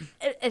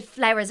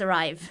flowers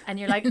arrive, and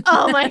you're like,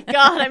 oh my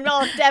God, I'm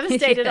all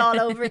devastated all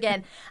over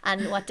again.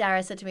 And what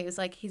Dara said to me was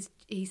like,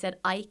 he said,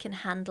 I can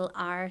handle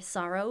our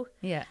sorrow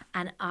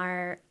and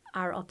our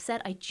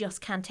upset. I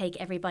just can't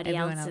take everyone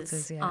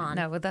else's on.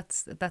 No, well,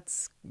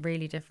 that's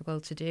really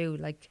difficult to do.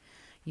 Like,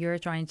 you're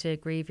trying to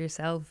grieve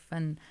yourself,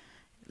 and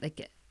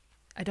like,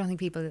 I don't think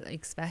people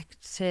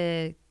expect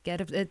to get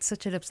it. It's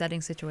such an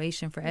upsetting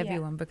situation for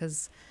everyone,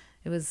 because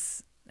it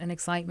was an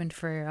excitement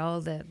for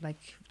all the, like,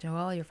 you know,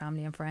 all your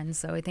family and friends.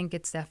 So I think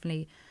it's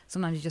definitely,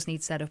 sometimes you just need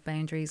to set up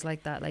boundaries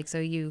like that. Like, so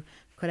you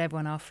cut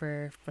everyone off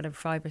for whatever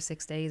 5 or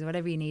 6 days,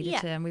 whatever you needed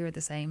to, and we were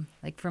the same.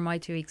 Like, for my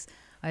 2 weeks,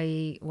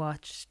 I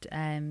watched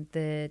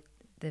the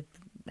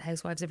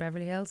Housewives of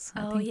Beverly Hills,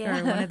 I think,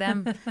 or one of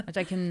them, which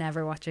I can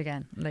never watch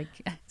again. Like,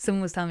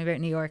 someone was telling me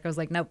about New York, I was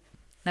like, nope,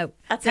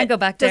 can't go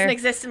back there. Doesn't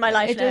exist in my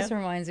life now. It just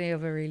reminds me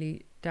of a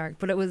really dark,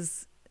 but it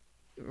was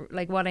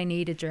like what I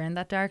needed during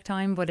that dark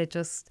time. But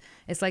it's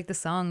like the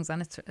songs,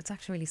 and it's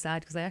actually really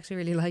sad, because I actually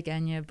really like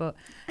Enya, but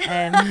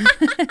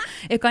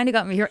it kind of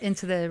got me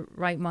into the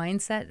right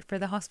mindset for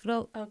the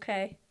hospital.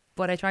 Okay.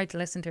 But I tried to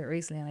listen to it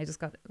recently, and I just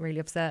got really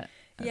upset.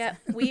 Yeah,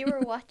 we were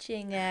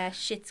watching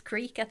Schitt's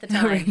Creek at the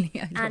time. Oh, really?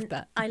 I love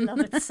that. I love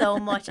it so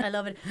much. I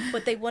love it.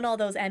 But they won all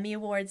those Emmy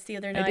Awards the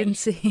other night. I didn't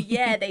see.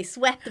 Yeah, they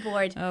swept the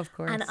board. Oh, of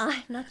course. And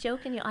I'm not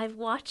joking you, I've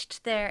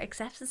watched their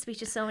acceptance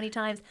speeches so many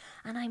times,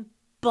 and I'm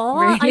bawl.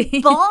 Really?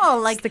 I bawl.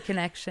 Just Like, the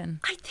connection.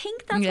 I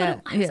think that's Yeah,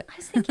 what I was, yeah. I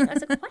was thinking. I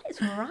was like, what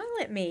is wrong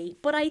with me?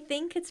 But I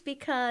think it's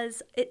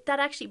because that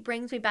actually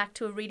brings me back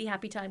to a really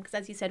happy time. Because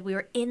as you said, we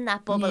were in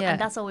that bubble, Yeah.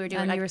 and that's all we were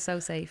doing. And Like, you were so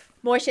safe.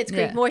 more Schitt's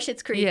Creek, Yeah. more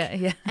Schitt's Creek. Yeah,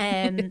 yeah.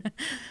 Um,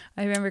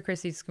 I remember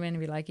Chrissy just come in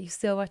and be like, "Are you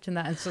still watching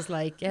that?" And it's just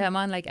like, yeah, I'm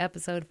on like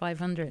episode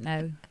 500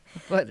 now.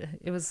 But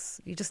it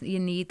was, you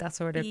need that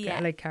sort of Yeah.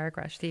 like car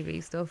crash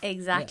TV stuff.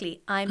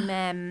 exactly.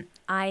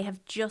 I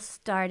have just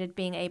started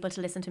being able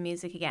to listen to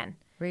music again.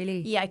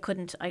 Really? Yeah, I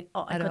couldn't. I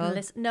At couldn't all?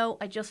 listen. No,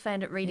 I just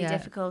found it really Yeah.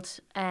 difficult.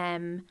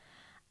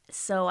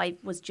 So I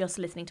was just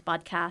listening to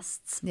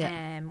podcasts.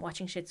 Yeah.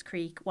 Watching Schitt's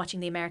Creek, watching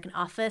The American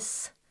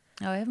Office.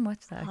 Oh, I haven't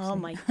watched that actually. Oh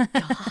my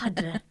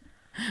god,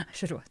 I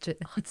should watch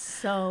it. it's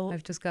so.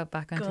 I've just got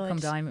back onto good. Come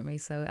Dine With Me,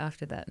 so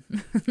after that.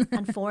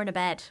 And Four in a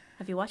Bed.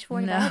 Have you watched Four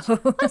in a No. Bed?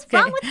 What's Okay.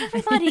 wrong with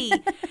everybody?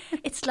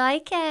 It's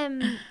like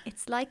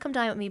Come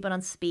Dine With Me, but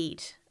on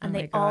speed, and Oh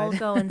my they all God.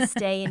 go and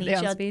stay in Are they each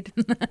on other. speed?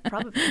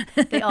 Probably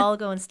they all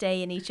go and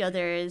stay in each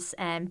other's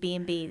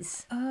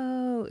B&Bs.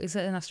 Oh, is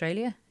it in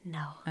Australia?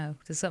 No. Oh,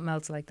 there's something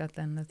else like that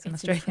then. That's in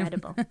It's Australia.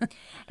 incredible.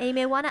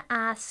 Amy, I want to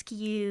ask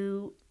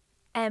you,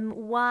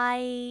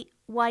 why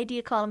do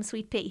you call him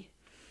Sweet Pea?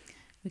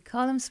 We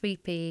call him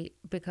Sweet Pea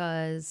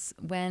because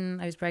when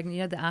I was pregnant,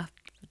 you know the app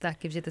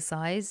that gives you the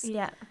size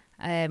Yeah.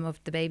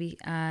 of the baby,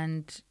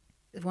 and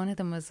one of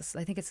them was,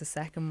 I think it's the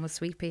second, was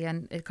Sweet Pea,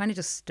 and it kind of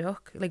just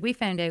stuck. Like we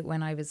found out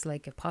when I was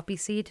like a poppy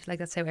seed, like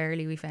that's how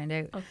early we found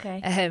out.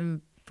 Okay.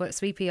 But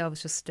Sweet Pea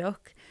always just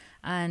stuck,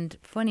 and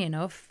funny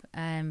enough,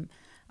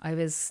 I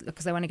was,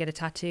 because I want to get a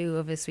tattoo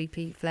of a sweet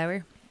pea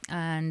flower,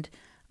 and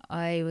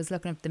I was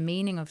looking up the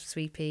meaning of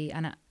sweet pea,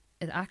 and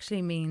it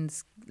actually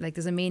means, like,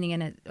 there's a meaning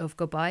in it of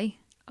goodbye,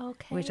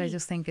 Okay. which I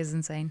just think is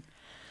insane.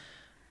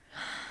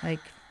 Like,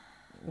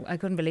 I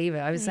couldn't believe it.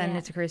 I was sending Yeah.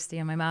 it to Kirsty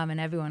and my mum and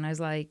everyone. I was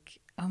like,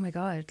 oh my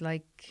God,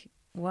 like,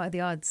 what are the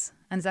odds?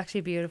 And it's actually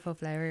a beautiful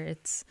flower.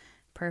 It's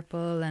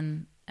purple,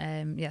 and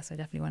yes, I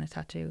definitely want a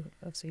tattoo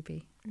of sweet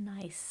pea.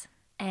 Nice.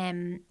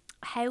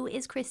 How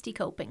is Christy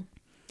coping?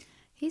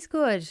 He's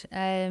good.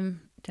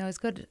 As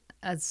good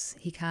as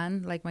he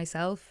can, like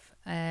myself.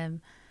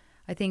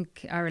 I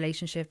think our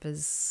relationship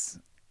is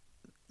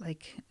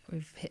like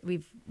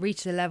we've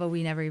reached a level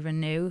we never even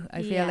knew.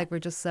 I feel Yeah. like we're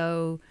just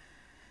so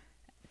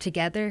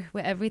together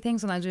with everything.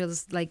 Sometimes we'll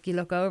just, like, you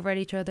look over at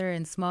each other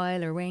and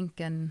smile or wink,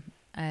 and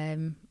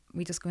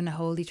we just going to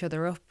hold each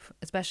other up,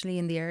 especially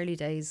in the early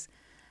days.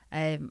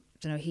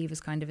 He was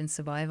kind of in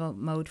survival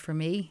mode for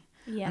me.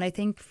 Yeah. And I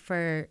think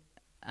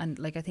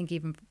I think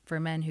even for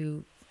men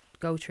who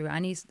go through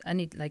any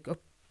like up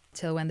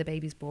till when the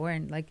baby's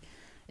born, like,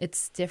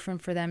 it's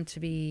different for them to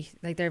be,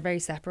 like, they're very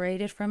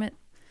separated from it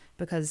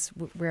because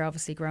we're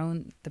obviously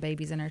grown, the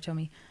baby's in our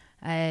tummy.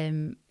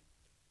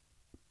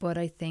 But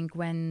I think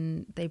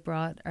when they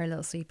brought our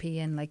little sweet pea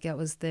in, like, it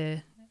was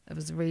a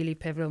really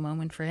pivotal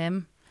moment for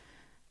him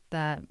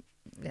that,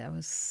 yeah, it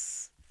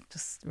was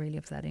just really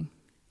upsetting.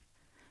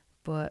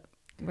 But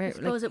I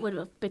suppose it would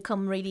have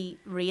become really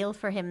real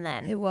for him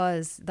then.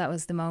 that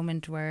was the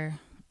moment where,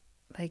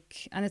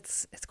 like, and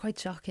it's quite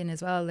shocking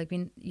as well. Like,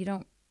 you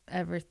don't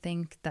ever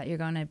think that you're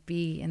gonna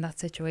be in that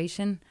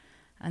situation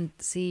and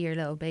see your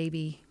little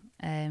baby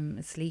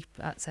asleep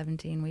at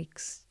 17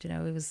 weeks. You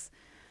know, it was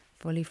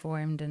fully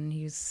formed, and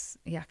he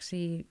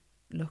actually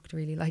looked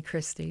really like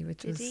Christy, which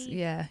Did was he?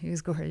 yeah, he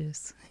was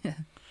gorgeous. Yeah,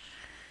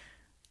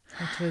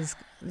 which was,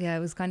 yeah, it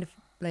was kind of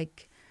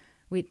like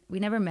we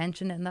never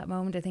mentioned it in that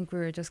moment. I think we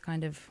were just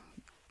kind of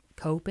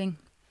coping,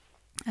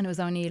 and it was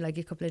only like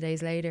a couple of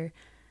days later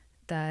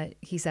that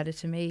he said it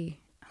to me.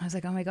 I was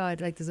like, oh my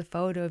God, like, there's a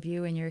photo of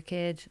you and your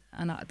kid,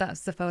 and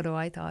that's the photo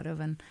I thought of.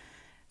 And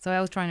so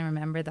I was trying to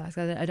remember that,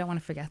 because I don't want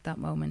to forget that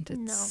moment.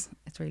 It's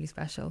really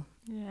special.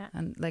 Yeah.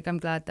 And, like, I'm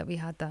glad that we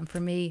had that. And for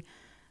me,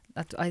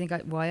 I think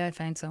why I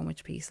found so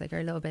much peace. Like,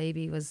 our little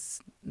baby was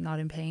not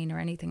in pain or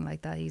anything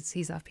like that.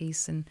 He's at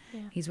peace, and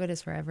Yeah. he's with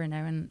us forever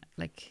now. And,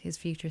 like, his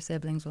future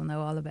siblings will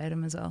know all about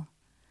him as well.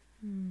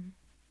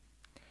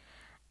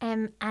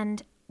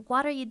 And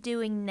what are you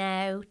doing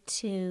now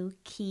to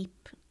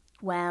keep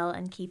well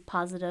and keep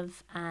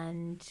positive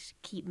and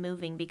keep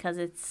moving?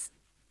 Because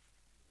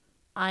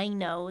I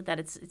know that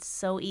it's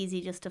so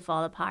easy just to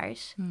fall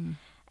apart.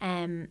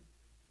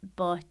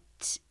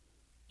 But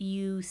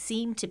you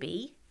seem to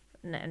be,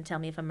 and tell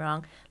me if I'm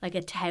wrong, like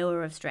a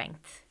tower of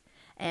strength.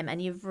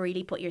 And you've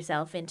really put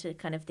yourself into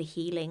kind of the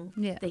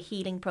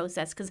healing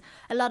process, because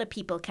a lot of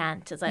people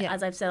can't. As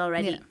I've said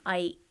already,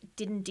 I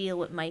didn't deal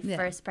with my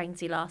first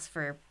pregnancy loss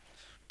for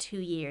 2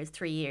 years,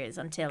 3 years,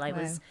 until I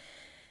was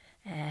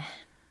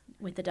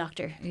with the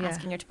doctor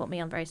asking her to put me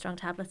on very strong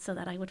tablets so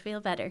that I would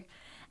feel better.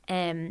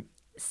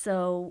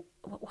 So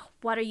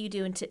what are you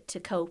doing to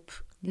cope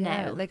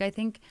now? Like, I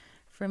think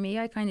for me,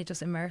 I kind of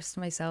just immersed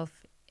myself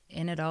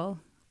in it all.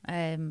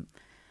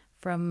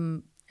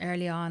 From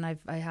early on,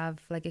 I have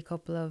like a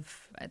couple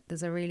of,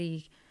 there's a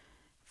really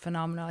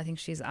phenomenal, I think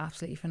she's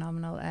absolutely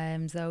phenomenal,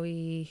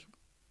 Zoe,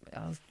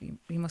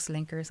 we must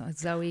link her or something,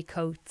 Zoe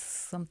Coates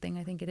something,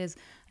 I think it is,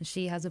 and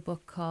she has a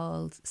book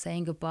called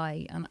Saying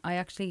Goodbye, and I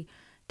actually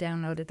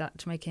downloaded that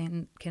to my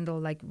Kindle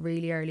like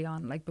really early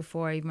on, like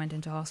before I even went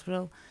into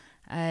hospital.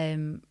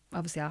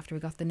 Obviously after we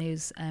got the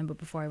news, but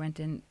before I went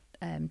in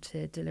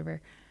to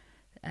deliver.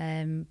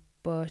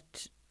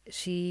 But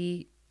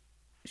she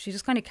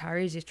just kind of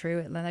carries you through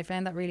it, and I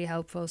found that really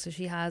helpful. So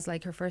she has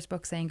like her first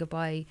book, Saying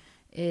Goodbye,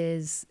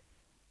 it's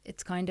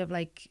kind of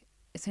like,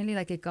 it's only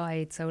like a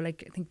guide. So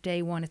like I think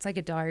day one, it's like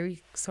a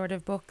diary sort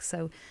of book.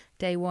 So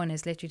day one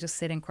is literally just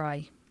sit and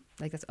cry.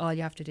 Like that's all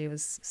you have to do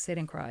is sit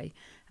and cry.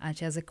 And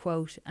she has a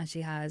quote, and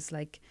she has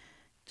like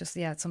just,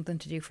 it's something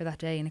to do for that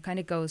day, and it kind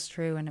of goes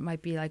through, and it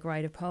might be like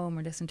write a poem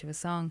or listen to a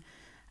song.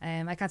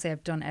 I can't say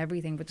I've done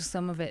everything, but just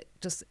some of it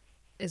just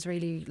is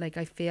really like,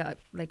 I feel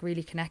like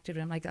really connected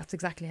with him. Like that's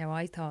exactly how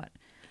I thought.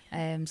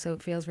 So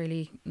it feels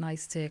really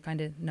nice to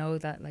kind of know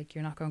that like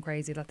you're not going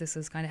crazy, that this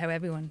is kind of how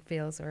everyone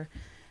feels. Or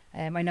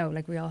I know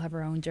like we all have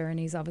our own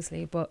journeys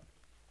obviously, but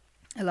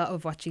a lot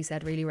of what she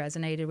said really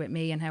resonated with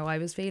me and how I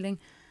was feeling.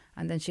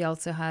 And then she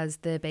also has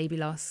the Baby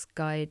Loss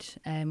Guide,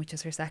 which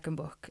is her second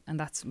book, and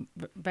that's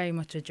very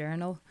much a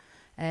journal.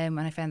 And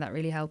I found that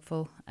really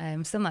helpful.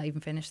 I'm still not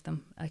even finished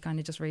them. I kind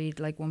of just read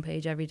like one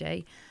page every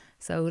day.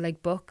 So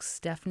like books,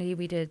 definitely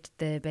we did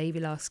the baby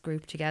loss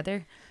group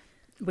together,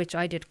 which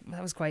I did,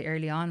 that was quite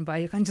early on, but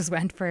I kind of just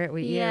went for it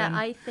with you. Yeah,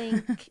 I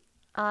think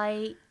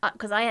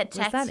because I had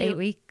texted Was that 8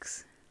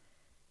 weeks?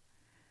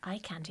 I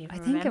can't even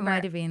remember. remember. It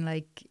might have been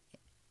like,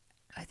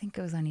 I think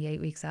it was only 8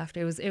 weeks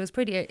after. It was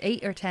pretty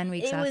 8 or 10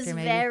 weeks after. It was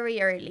maybe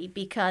very early,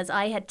 because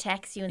I had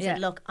texted you and said,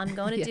 look, I'm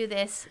going to do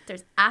this.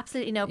 There's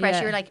absolutely no pressure.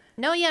 Yeah. You're like,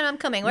 no, I'm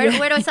coming. Where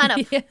do I sign up?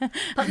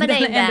 Put my name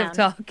down. I ended up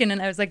talking,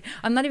 and I was like,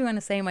 I'm not even going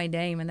to say my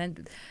name. And then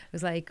it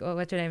was like, oh,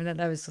 what's your name? And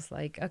then I was just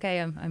like, okay,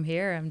 I'm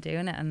here. I'm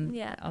doing it, and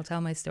I'll tell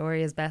my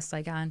story as best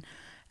I can.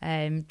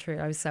 True,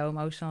 I was so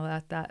emotional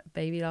at that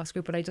baby loss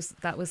group, but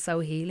that was so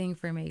healing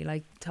for me.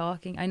 Like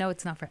talking, I know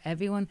it's not for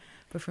everyone,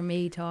 but for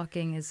me,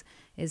 talking is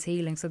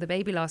healing. So the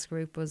baby loss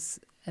group was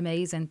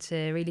amazing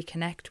to really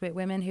connect with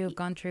women who have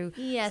gone through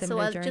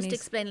similar I'll journeys. just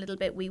explain a little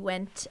bit. We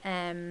went,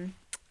 as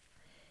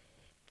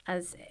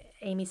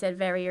Amy said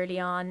very early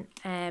on,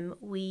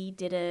 we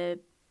did a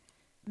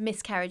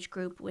miscarriage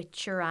group with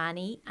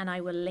Shirani, and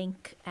I will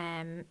link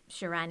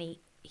Shirani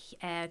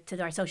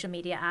to our social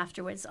media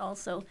afterwards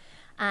also.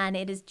 And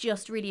it is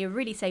just really a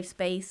really safe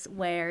space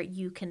where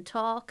you can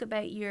talk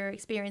about your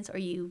experience, or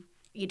you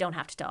don't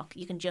have to talk.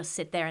 You can just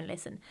sit there and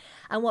listen.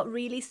 And what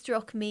really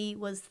struck me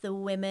was the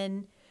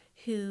women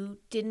who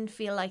didn't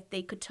feel like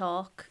they could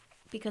talk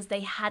because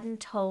they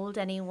hadn't told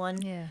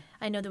anyone. Yeah.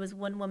 I know there was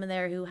one woman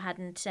there who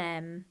hadn't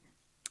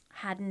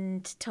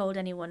told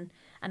anyone,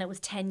 and it was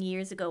 10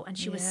 years ago, and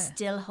she was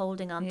still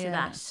holding on to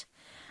that.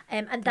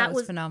 And that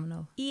was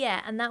phenomenal.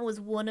 Yeah, and that was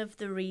one of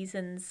the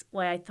reasons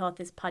why I thought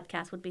this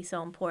podcast would be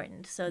so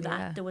important, so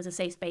that there was a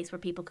safe space where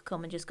people could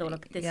come and just go,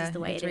 look, this is the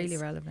way it is. It's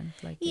really relevant.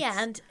 Like,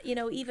 and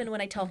even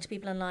when I talk to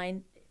people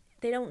online,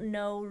 they don't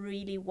know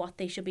really what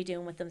they should be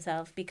doing with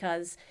themselves,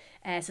 because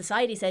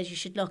society says you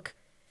should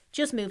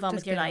just move on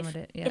with your life.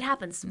 It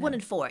happens. 1 in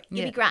 4.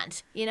 You'll be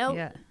grand.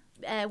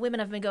 Women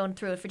have been going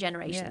through it for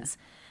generations.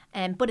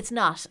 But it's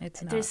not.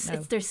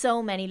 There's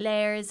so many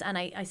layers, and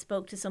I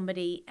spoke to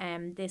somebody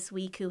this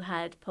week who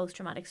had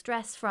post-traumatic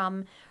stress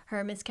from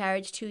her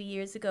miscarriage 2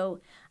 years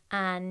ago,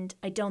 and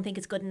I don't think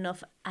it's good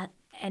enough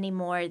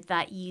anymore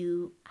that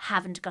you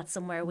haven't got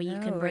somewhere where you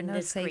can bring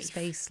this safe grief.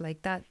 Space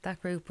like that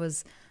group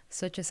was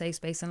such a safe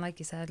space, and like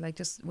you said, like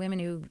just women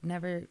who've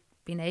never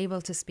been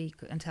able to speak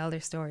and tell their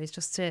stories,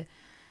 just to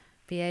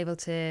be able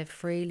to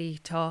freely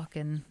talk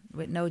and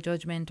with no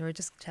judgment, or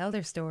just tell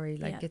their story.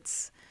 Like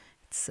it's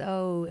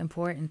so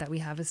important that we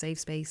have a safe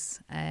space.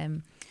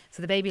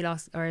 So the baby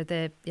loss, or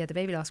the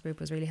baby loss group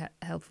was really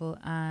helpful,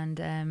 and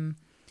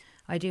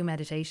I do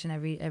meditation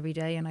every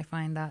day, and I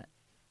find that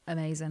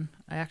amazing.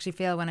 I actually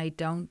feel when I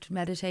don't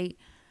meditate,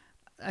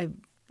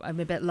 I'm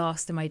a bit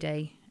lost in my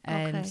day.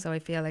 So I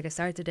feel like I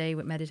start the day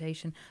with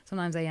meditation.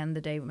 Sometimes I end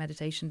the day with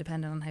meditation,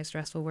 depending on how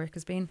stressful work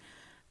has been.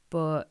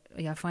 But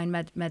I find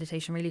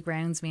meditation really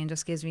grounds me and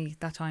just gives me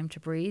that time to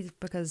breathe,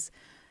 because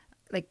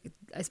like,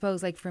 I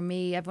suppose, like for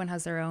me, everyone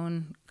has their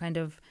own kind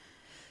of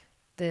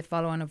the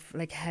follow on of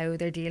like how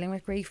they're dealing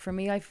with grief. For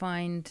me, I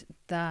find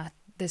that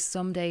there's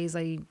some days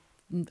I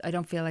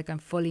don't feel like I'm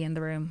fully in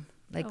the room.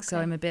 Like, so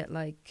I'm a bit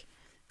like,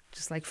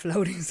 just like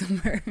floating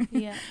somewhere.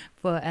 Yeah.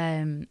 But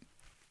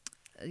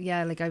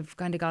like I've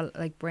kind of got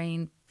like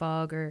brain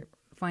fog, or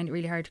find it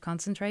really hard to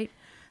concentrate.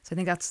 So I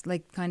think that's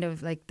like kind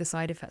of like the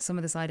side effect, some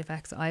of the side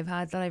effects I've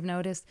had that I've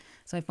noticed.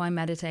 So I find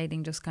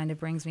meditating just kind of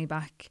brings me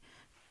back,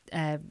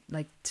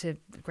 like to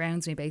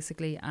grounds me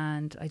basically,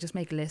 and I just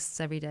make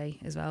lists every day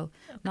as well.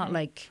 Not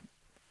like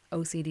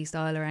OCD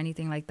style or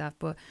anything like that,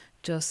 but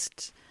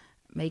just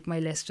make my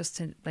list just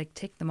to like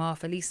tick them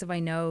off. At least if I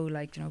know,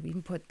 like, you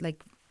can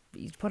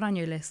put on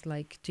your list,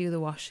 like do the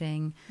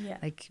washing,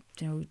 like,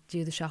 do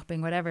the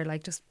shopping, whatever,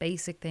 like just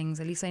basic things.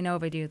 At least I know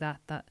if I do that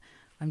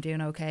I'm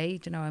doing okay.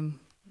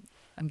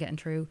 I'm getting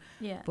through.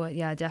 But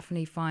I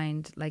definitely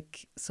find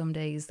like some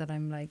days that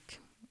I'm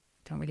like,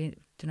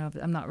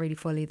 I'm not really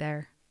fully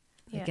there.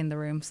 like Yeah. in the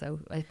room. So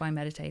I find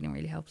meditating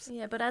really helps.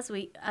 Yeah, but as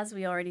we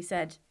already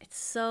said, it's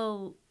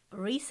so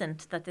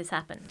recent that this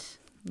happened.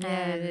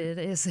 Yeah, it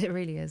is. It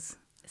really is.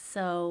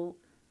 So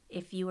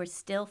if you were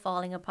still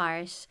falling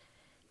apart,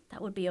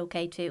 that would be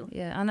okay too.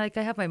 Yeah, and like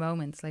I have my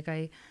moments. Like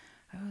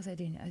what was I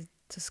doing? I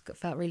just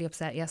felt really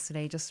upset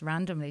yesterday, just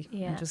randomly,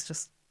 Yeah. and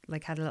just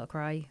like had a little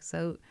cry.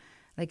 So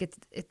like it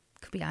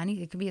could be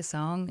anything. It could be a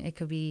song. It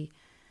could be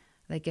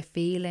like a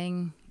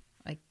feeling.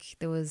 Like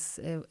there was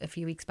a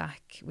few weeks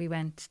back, we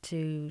went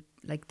to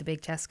like the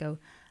big Tesco,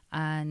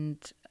 and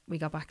we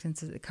got back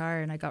into the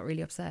car, and I got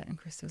really upset. And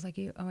Krista was like,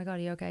 "Oh my God,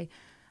 are you okay?"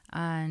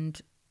 And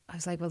I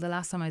was like, "Well, the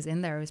last time I was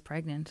in there, I was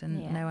pregnant,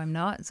 and Yeah. now I'm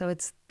not." So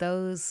it's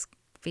those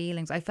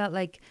feelings. I felt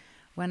like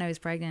when I was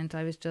pregnant,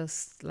 I was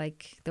just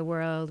like the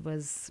world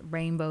was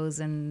rainbows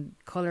and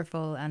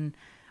colourful, and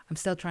I'm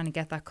still trying to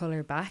get that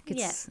colour back.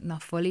 It's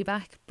not fully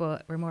back,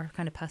 but we're more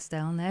kind of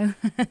pastel now.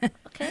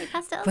 Okay,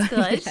 pastel's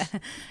good.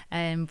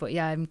 But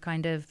yeah, I'm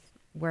kind of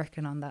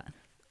working on that.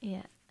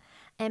 Yeah.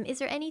 Is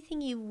there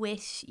anything you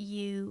wish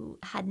you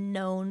had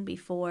known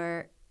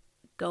before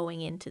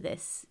going into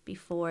this,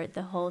 before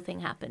the whole thing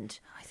happened?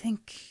 I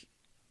think,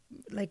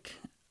 like,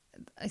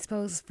 I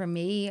suppose for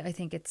me, I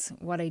think it's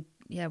what I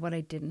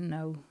didn't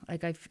know.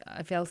 Like I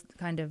felt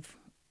kind of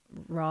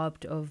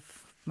robbed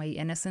of my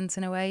innocence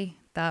in a way,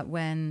 that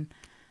when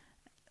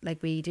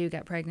like we do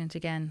get pregnant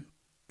again,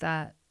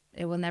 that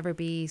it will never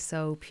be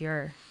so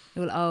pure. It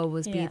will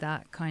always be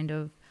that kind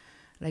of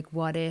like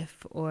what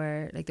if,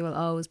 or like there will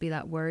always be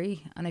that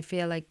worry. And I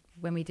feel like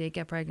when we did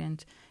get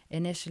pregnant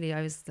initially,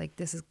 I was like,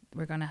 this is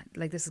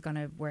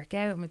gonna work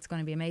out and it's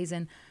gonna be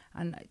amazing.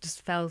 And I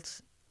just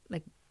felt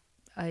like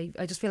I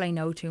just feel I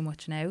know too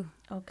much now.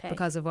 Okay.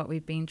 Because of what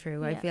we've been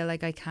through. I Yeah. feel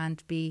like I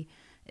can't be,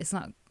 it's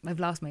not, I've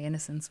lost my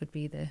innocence would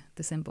be the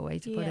simple way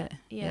to put it.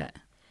 Yeah.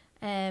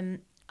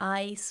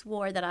 I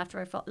swore that after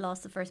I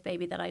lost the first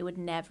baby that I would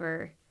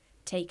never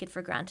take it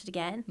for granted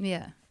again.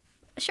 Yeah.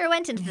 Sure, I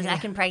went into the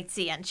second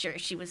pregnancy, and sure,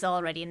 she was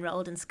already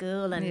enrolled in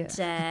school and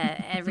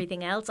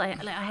everything else. I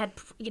had,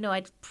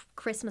 I'd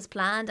Christmas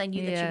planned. I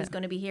knew that she was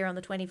going to be here on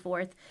the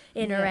 24th,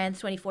 around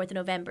the 24th of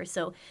November.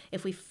 So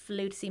if we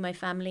flew to see my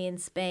family in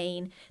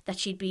Spain, that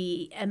she'd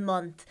be a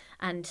month.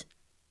 And,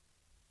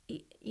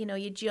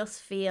 you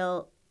just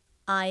feel,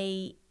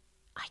 I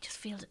just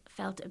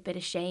felt a bit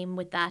of shame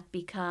with that,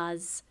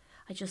 because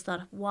I just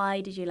thought, why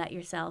did you let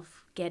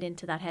yourself get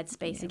into that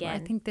headspace again?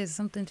 I think there's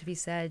something to be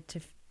said to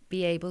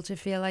be able to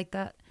feel like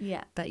that.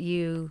 Yeah. That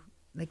you,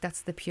 like,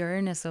 that's the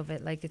pureness of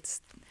it. Like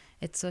it's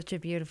such a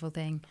beautiful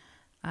thing.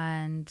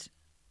 And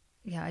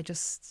yeah, I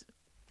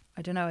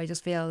don't know, I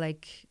just feel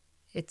like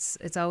it's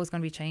always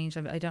going to be changed.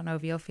 I don't know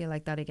if you'll feel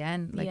like that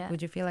again. Like,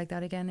 would you feel like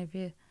that again if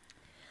you...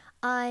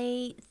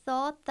 I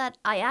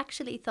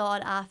actually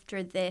thought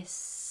after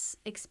this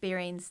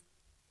experience,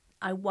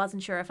 I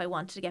wasn't sure if I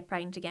wanted to get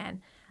pregnant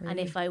again. Really? And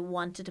if I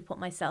wanted to put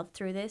myself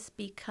through this,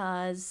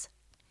 because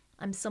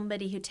I'm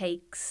somebody who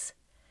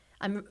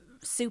I'm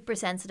super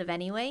sensitive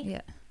anyway.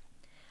 Yeah.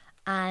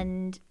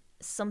 And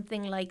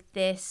something like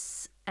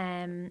this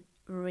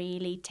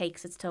really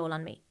takes its toll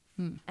on me.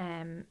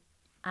 And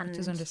which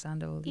is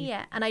understandable.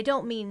 Yeah. And I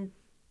don't mean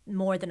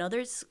more than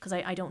others, because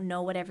I don't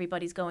know what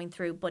everybody's going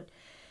through. But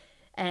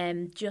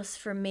just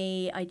for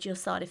me, I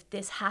just thought, if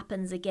this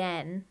happens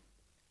again,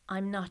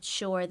 I'm not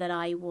sure that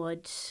I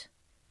would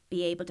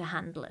be able to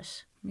handle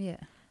it. Yeah.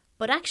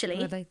 But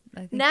actually, I think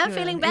now I'm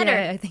feeling better.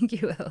 Yeah, I think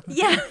you will.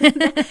 Yeah,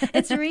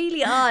 it's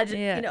really odd.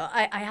 Yeah.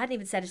 I hadn't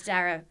even said it to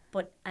Dara,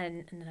 but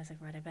and then I was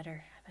like, right, I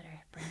better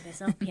bring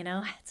this up.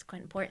 It's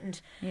quite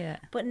important. Yeah.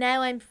 But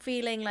now I'm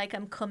feeling like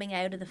I'm coming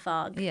out of the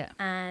fog. Yeah.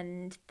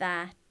 And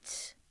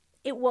that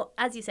it will,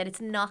 as you said,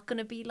 it's not going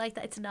to be like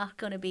that. It's not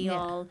going to be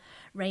all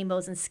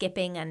rainbows and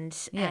skipping and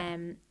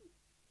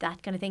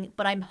that kind of thing.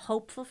 But I'm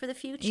hopeful for the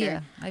future.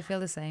 Yeah, I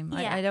feel the same.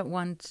 Yeah. I don't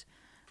want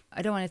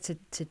it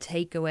to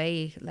take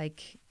away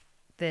like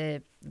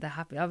the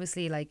happy.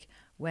 Obviously, like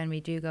when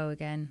we do go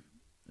again,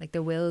 like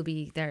there will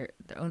be there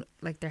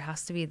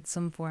has to be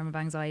some form of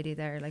anxiety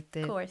there. Like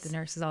the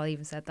nurses all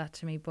even said that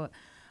to me. But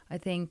I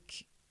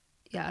think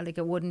like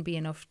it wouldn't be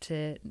enough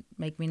to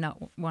make me not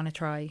want to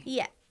try.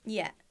 Yeah.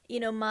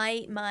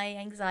 My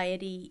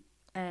anxiety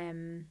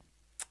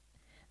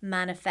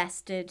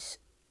manifested.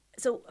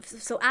 So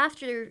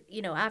after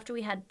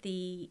we had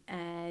the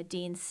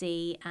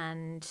D&C,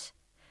 and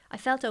I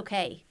felt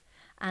okay,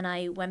 and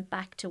I went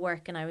back to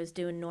work and I was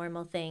doing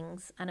normal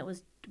things, and it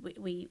was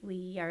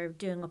we are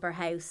doing up our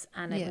house,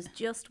 and it was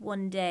just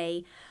one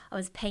day I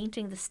was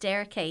painting the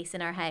staircase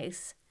in our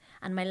house,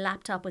 and my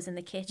laptop was in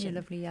the kitchen. Your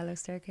lovely yellow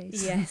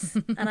staircase. Yes.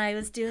 And I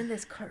was doing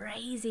this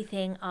crazy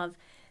thing of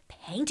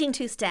painting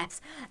 2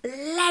 steps,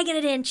 legging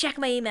it in,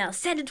 checking my email,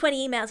 sending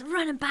 20 emails,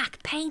 running back,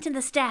 painting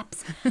the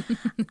steps.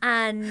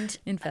 And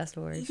in fast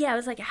forward. Yeah, I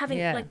was like having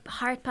like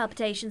heart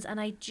palpitations, and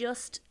I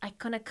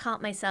kind of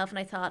caught myself, and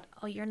I thought,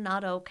 oh, you're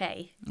not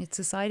okay. It's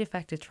a side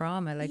effect of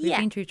trauma. Like we've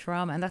been through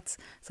trauma, and that's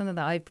something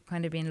that I've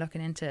kind of been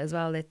looking into as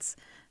well. It's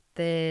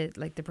the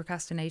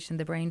procrastination,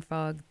 the brain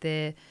fog,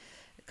 the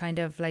kind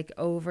of like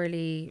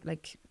overly,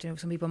 like, you know,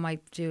 some people might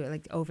do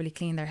like overly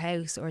clean their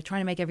house or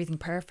trying to make everything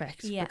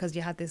perfect because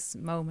you had this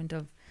moment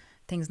of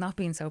things not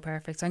being so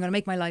perfect. So I'm going to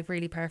make my life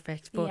really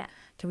perfect, but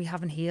we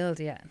haven't healed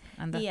yet.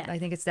 And that, I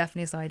think it's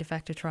definitely a side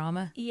effect of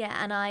trauma. Yeah,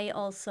 and I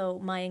also,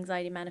 my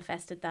anxiety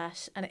manifested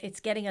that, and it's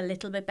getting a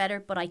little bit better,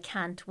 but I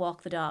can't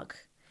walk the dog.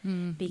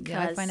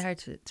 Because I find it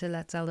hard to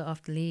let Zelda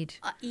off the lead.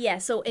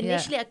 So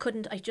initially I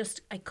couldn't. I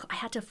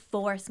had to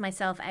force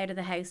myself out of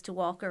the house to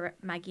walk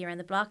Maggie around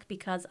the block,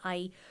 because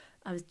I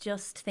was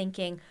just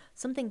thinking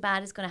something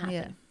bad is going to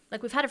happen.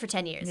 Like, we've had her for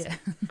 10 years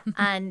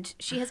and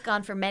she has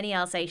gone for many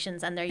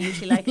Alsatians, and they're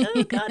usually like,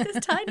 oh God,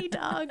 this tiny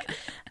dog.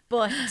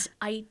 But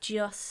I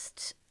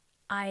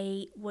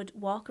would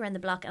walk around the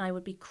block and I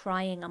would be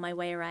crying on my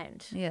way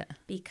around. Yeah.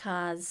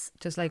 Because...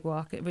 Just like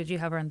walk. Would you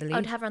have her on the lead? I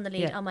would have her on the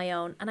lead on my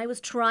own. And I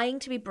was trying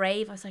to be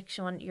brave. I was like,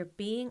 Sean, you're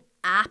being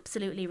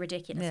absolutely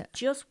ridiculous. Yeah.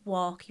 Just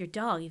walk your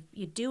dog.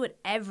 You do it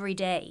every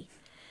day.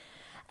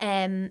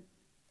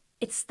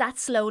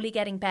 That's slowly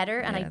getting better.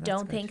 And I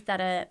don't think that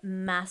a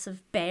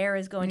massive bear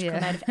is going to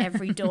come out of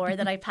every door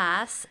that I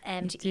pass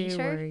to eat her.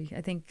 Worry.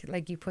 I think,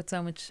 like, you put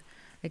so much...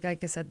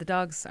 Like I said, the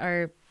dogs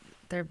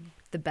they're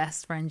the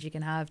best friends you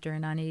can have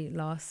during any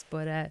loss,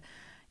 but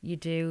you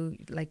do,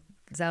 like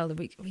Zelda,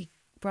 we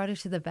brought her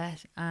to the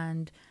vet,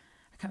 and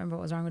I can't remember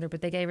what was wrong with her,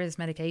 but they gave her this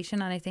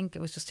medication, and I think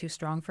it was just too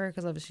strong for her,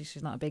 because obviously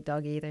she's not a big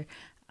dog either,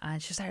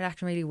 and she started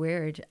acting really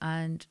weird,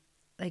 and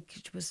like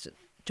she was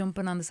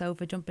jumping on the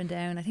sofa, jumping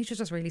down. I think she was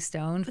just really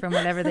stoned from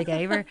whatever they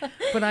gave her.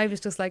 But I was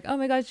just like, oh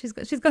my God, she's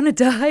going to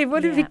die.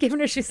 What have we given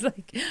her? She's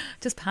like,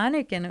 just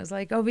panicking. It was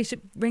like, oh, we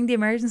should ring the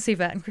emergency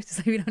vet. And Chris is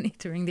like, we don't need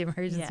to ring the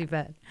emergency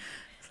vet.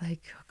 It's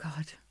like, oh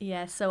God.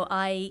 Yeah, so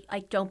I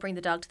don't bring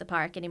the dog to the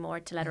park anymore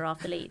to let her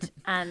off the lead.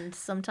 And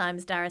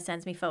sometimes Dara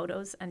sends me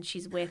photos and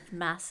she's with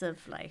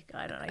massive, like,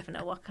 I don't even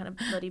know what kind of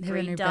bloody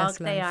breed dog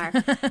they are.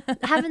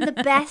 Having the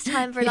best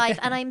time of her life.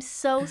 And I'm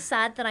so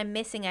sad that I'm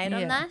missing out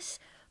on that.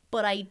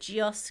 But I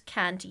just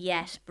can't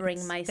yet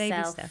bring myself.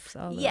 Baby steps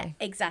all the way.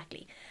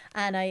 Exactly.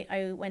 And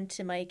I went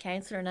to my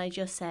counsellor and I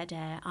just said,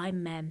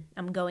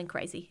 I'm going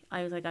crazy.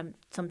 I was like,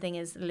 something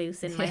is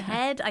loose in my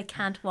head. I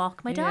can't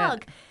walk my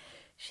dog.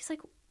 She's like,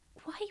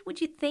 why would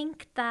you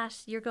think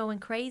that you're going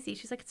crazy?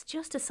 She's like, it's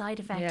just a side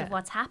effect of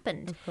what's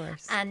happened. Of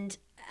course. And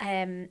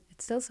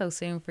it's still so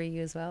soon for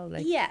you as well.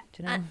 Like, yeah,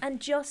 do you know?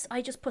 and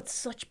I just put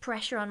such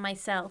pressure on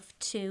myself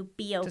to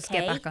be okay. Just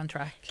get back on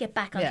track. Get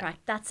back on track.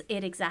 That's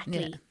it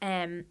exactly.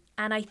 Yeah.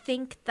 And I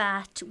think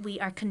that we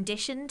are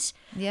conditioned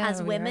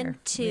as women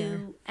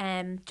to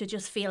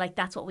just feel like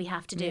that's what we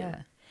have to do.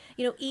 Yeah.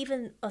 You know,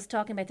 even us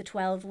talking about the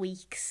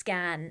 12-week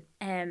scan,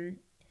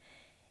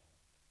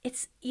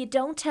 it's, you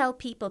don't tell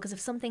people, because if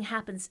something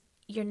happens,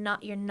 you're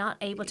not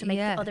able to make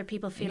other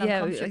people feel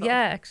uncomfortable. Yeah,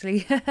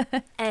 actually.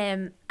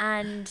 And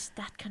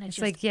that kind of it's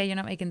like, you're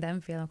not making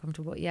them feel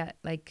uncomfortable. Yeah,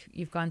 like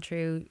you've gone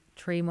through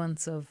 3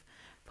 months of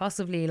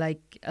possibly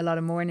like a lot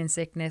of morning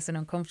sickness and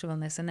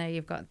uncomfortableness, and now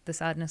you've got the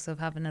sadness of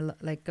having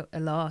a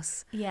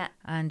loss. Yeah.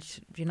 And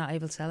you're not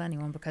able to tell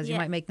anyone because you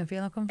might make them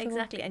feel uncomfortable.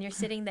 Exactly. And you're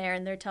sitting there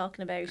and they're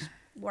talking about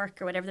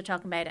work or whatever they're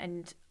talking about,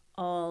 and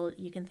all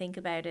you can think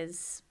about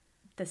is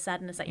the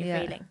sadness that you're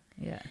feeling.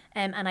 Yeah.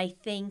 And I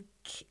think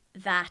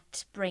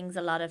that brings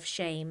a lot of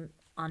shame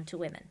onto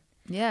women.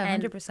 Yeah,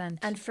 100%.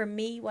 And for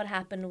me, what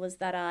happened was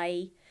that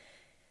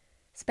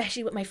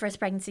especially with my first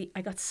pregnancy,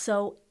 I got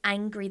so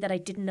angry that I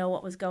didn't know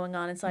what was going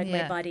on inside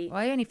my body. Well,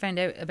 I only found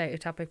out about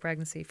ectopic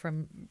pregnancy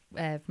from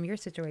your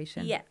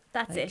situation. Yeah,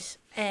 that's it.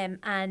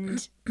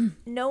 And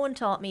no one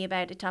taught me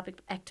about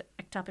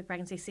ectopic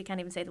pregnancy, so you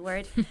can't even say the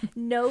word.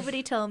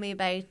 Nobody told me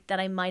about that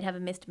I might have a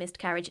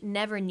miscarriage.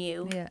 Never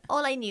knew. Yeah.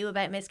 All I knew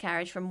about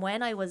miscarriage from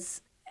when I was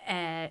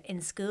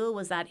in school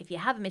was that if you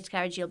have a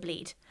miscarriage, you'll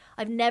bleed.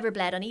 I've never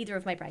bled on either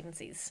of my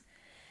pregnancies.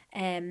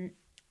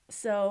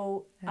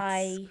 So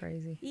that's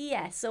crazy.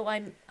 Yeah, so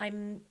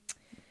I'm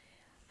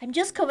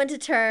just coming to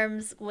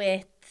terms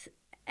with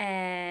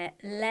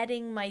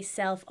letting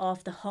myself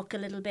off the hook a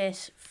little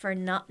bit for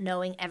not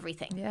knowing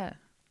everything. Yeah.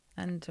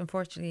 And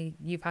unfortunately,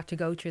 you've had to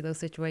go through those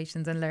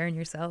situations and learn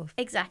yourself.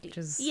 Exactly.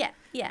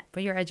 Yeah.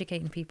 But you're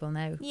educating people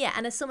now. Yeah,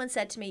 and as someone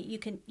said to me,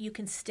 you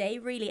can stay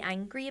really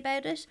angry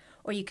about it,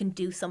 or you can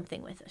do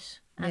something with it.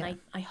 And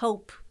I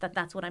hope that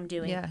that's what I'm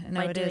doing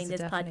by doing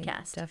this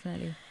podcast.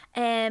 Definitely.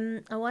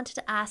 I wanted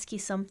to ask you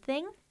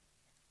something.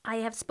 I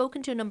have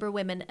spoken to a number of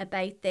women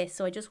about this,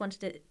 so I just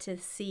wanted to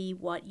see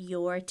what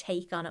your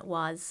take on it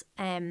was.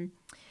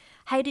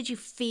 How did you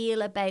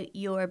feel about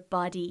your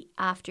body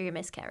after your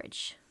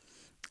miscarriage?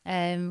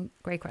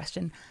 Great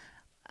question.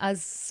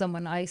 As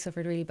someone, I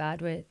suffered really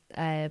bad with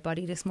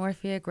body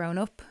dysmorphia growing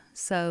up,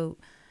 so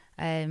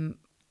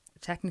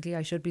technically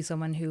I should be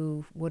someone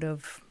who would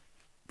have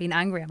been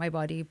angry at my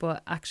body,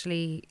 but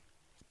actually,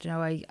 you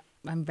know,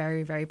 I'm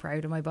very, very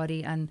proud of my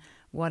body and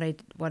what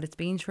it's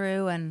been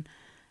through, and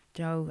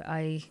you know,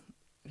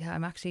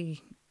 I'm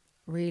actually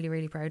really,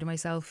 really proud of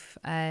myself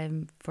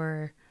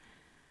for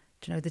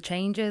you know, the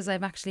changes,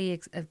 I've actually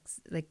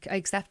like I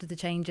accepted the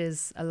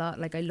changes a lot.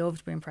 Like I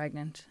loved being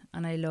pregnant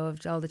and I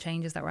loved all the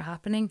changes that were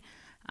happening,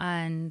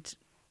 and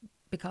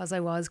because I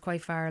was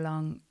quite far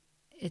along,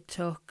 it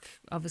took,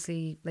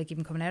 obviously, like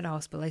even coming out of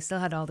hospital, I still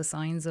had all the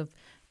signs of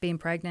being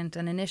pregnant,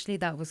 and initially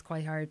that was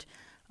quite hard.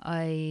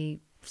 I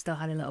still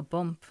had a little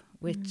bump,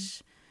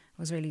 which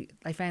was really,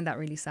 I found that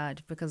really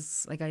sad,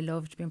 because like I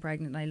loved being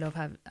pregnant and I love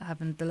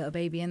having the little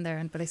baby in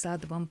there, but I still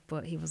had the bump,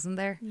 but he wasn't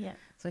there. Yeah.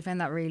 So I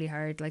found that really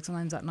hard. Like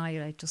sometimes at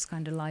night I just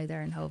kind of lie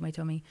there and hold my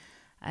tummy.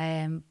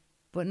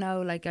 But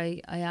no, like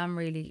I'm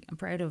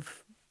proud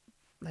of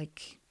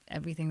like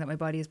everything that my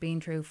body has been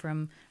through,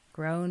 from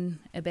growing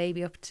a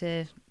baby up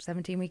to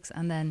 17 weeks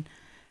and then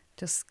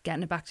just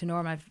getting it back to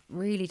normal. I've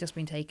really just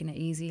been taking it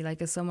easy.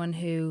 Like as someone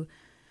who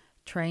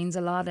trains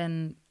a lot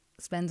and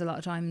spends a lot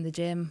of time in the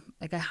gym,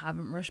 like I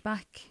haven't rushed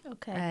back.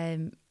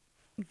 Okay.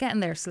 Getting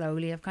there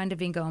slowly. I've kind of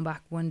been going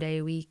back 1 day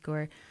a week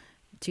or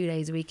 2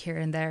 days a week here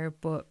and there,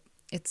 but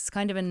it's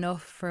kind of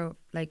enough for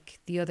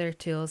like the other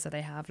tools that I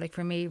have. Like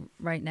for me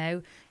right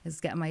now is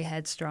getting my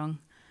head strong,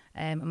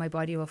 and my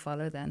body will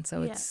follow then.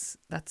 So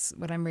that's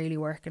what I'm really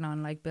working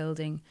on, like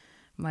building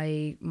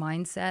my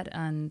mindset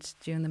and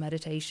doing the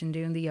meditation,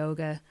 doing the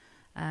yoga,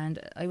 and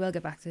I will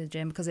get back to the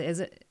gym because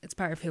it's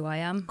part of who I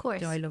am. Of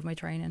course. I love my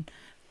training,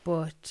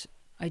 but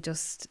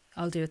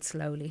I'll do it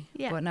slowly.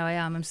 Yeah. But now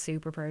I'm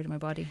super proud of my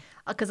body.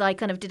 Because I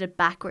kind of did it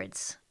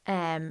backwards.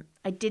 I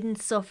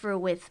didn't suffer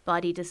with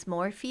body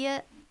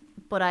dysmorphia,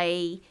 but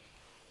I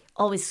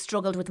always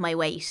struggled with my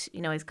weight.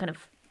 You know, I was kind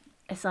of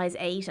a size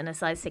 8 and a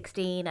size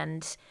 16,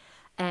 and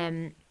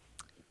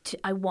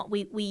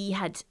we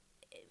had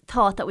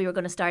thought that we were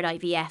going to start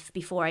IVF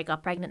before I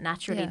got pregnant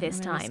naturally this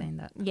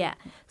time. Yeah.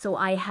 So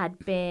I had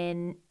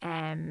been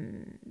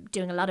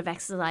doing a lot of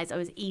exercise. I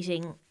was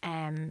eating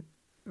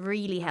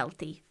really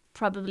healthy,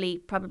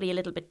 probably a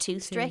little bit too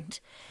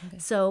strict. Okay.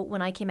 So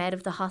when I came out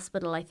of the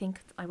hospital, I think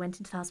I went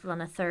into the hospital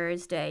on a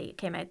Thursday,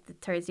 came out the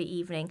Thursday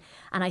evening,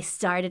 and I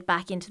started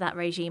back into that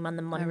regime on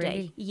the Monday. Oh,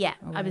 really? Yeah.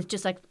 Oh, wow. I was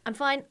just like, I'm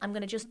fine, I'm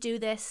going to just do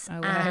this.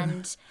 Oh, wow.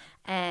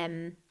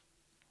 And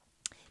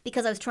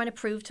because I was trying to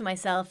prove to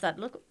myself that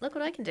look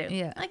what I can do.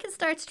 Yeah. I can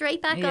start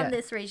straight back on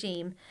this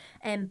regime.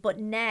 But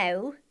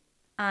now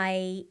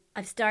I've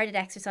started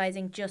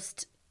exercising.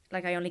 Just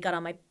like I only got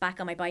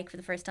back on my bike for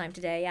the first time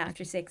today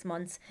after 6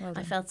 months. Well,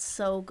 I felt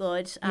so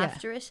good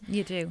after it.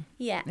 You do.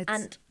 Yeah.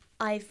 And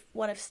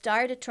what I've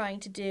started trying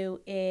to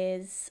do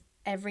is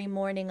every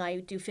morning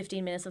I do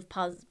 15 minutes of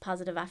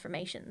positive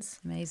affirmations.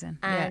 Amazing.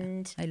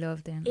 And I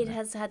love them. It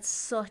has had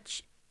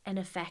such an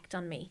effect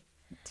on me.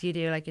 Do you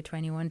do like a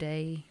 21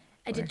 day?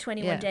 I did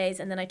 21 days,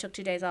 and then I took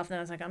 2 days off, and then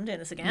I was like, I'm doing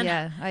this again.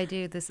 Yeah, I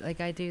do this.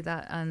 Like I do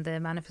that, and the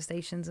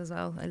manifestations as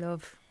well. I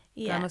love.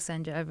 Yeah. I must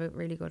send you. I have a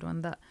really good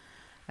one that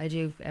I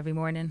do every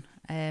morning.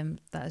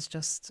 That is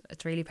just,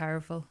 it's really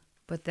powerful.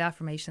 But the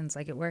affirmations,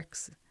 like it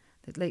works.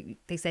 Like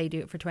they say, do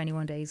it for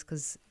 21 days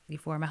because you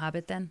form a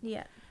habit then.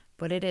 Yeah.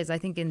 But it is. I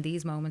think in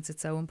these moments,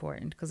 it's so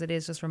important because it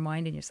is just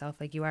reminding yourself,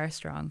 like you are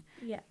strong.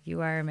 Yeah.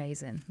 You are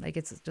amazing. Like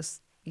it's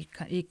just. You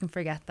can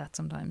forget that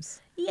sometimes.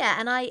 Yeah,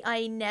 and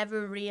I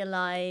never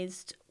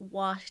realised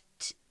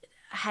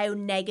how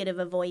negative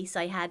a voice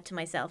I had to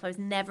myself. I was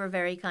never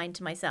very kind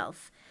to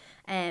myself.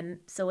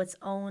 So it's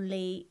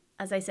only,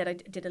 as I said, I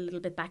did a little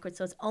bit backwards.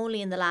 So it's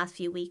only in the last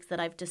few weeks that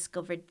I've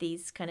discovered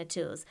these kind of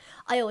tools.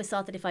 I always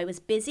thought that if I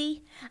was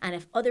busy and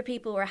if other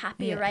people were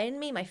happy around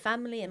me, my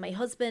family and my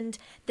husband,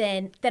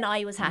 then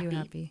I was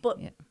happy.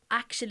 But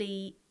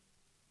actually,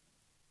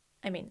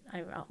 I mean,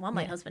 I want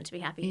my husband to be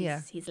happy.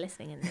 He's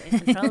listening in the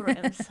control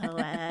room. So,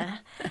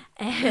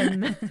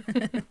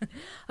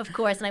 of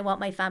course, and I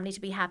want my family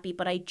to be happy,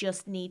 but I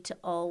just need to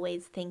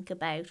always think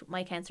about,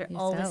 my counsellor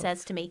always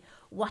says to me,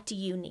 what do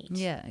you need?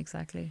 Yeah,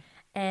 exactly.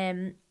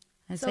 And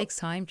it takes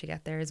time to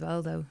get there as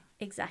well, though.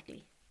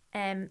 Exactly.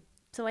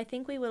 So I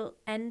think we will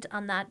end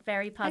on that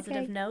very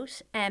positive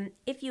note.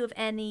 If you have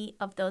any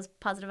of those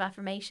positive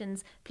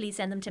affirmations, please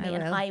send them to me,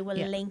 and I will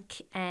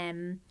link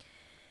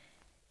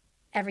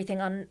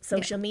everything on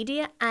social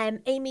media.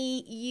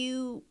 Amy,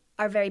 you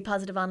are very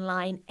positive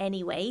online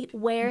anyway.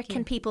 Where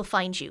can people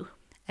find you?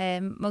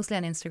 Mostly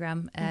on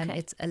Instagram.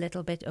 It's a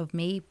little bit of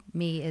me.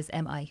 Me is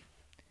MI.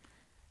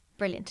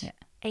 Brilliant. Yeah.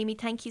 Amy,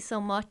 thank you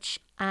so much.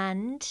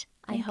 And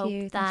I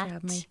hope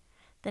that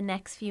the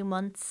next few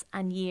months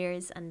and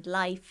years and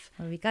life.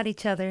 Well, we got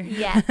each other.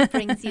 Yeah,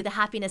 brings you the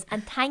happiness.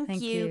 And thank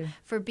you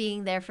for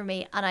being there for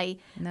me. And I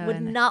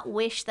would not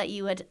wish that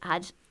you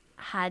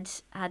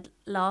had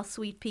lost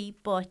Sweet Pea,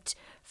 but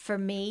for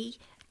me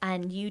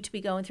and you to be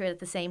going through it at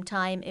the same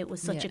time, it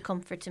was such a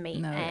comfort to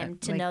me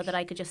to know that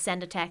I could just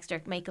send a text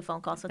or make a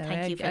phone call. So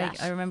thank you for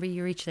that. I remember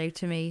you reached out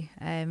to me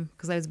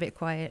because I was a bit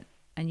quiet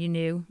and you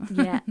knew.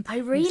 Yeah, I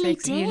really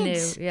did. You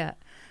knew, yeah.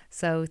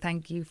 So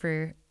thank you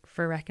for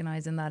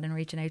recognising that and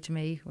reaching out to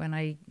me when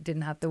I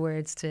didn't have the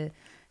words to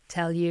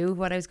tell you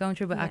what I was going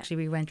through, but actually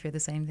we went through the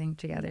same thing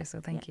together.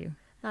 So thank you.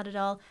 Not at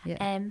all. Yeah.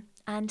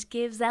 And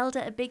give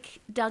Zelda a big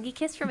doggy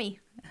kiss for me.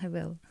 I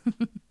will.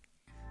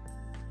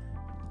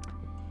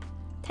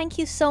 Thank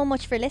you so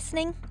much for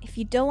listening. If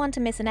you don't want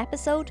to miss an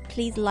episode,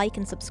 please like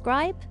and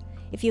subscribe.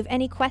 If you have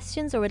any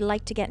questions or would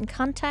like to get in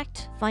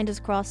contact, find us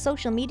across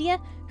social media,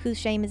 Whose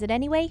Shame Is It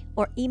Anyway,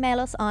 or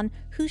email us on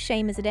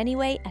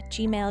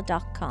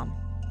whoseshameisitanyway@gmail.com.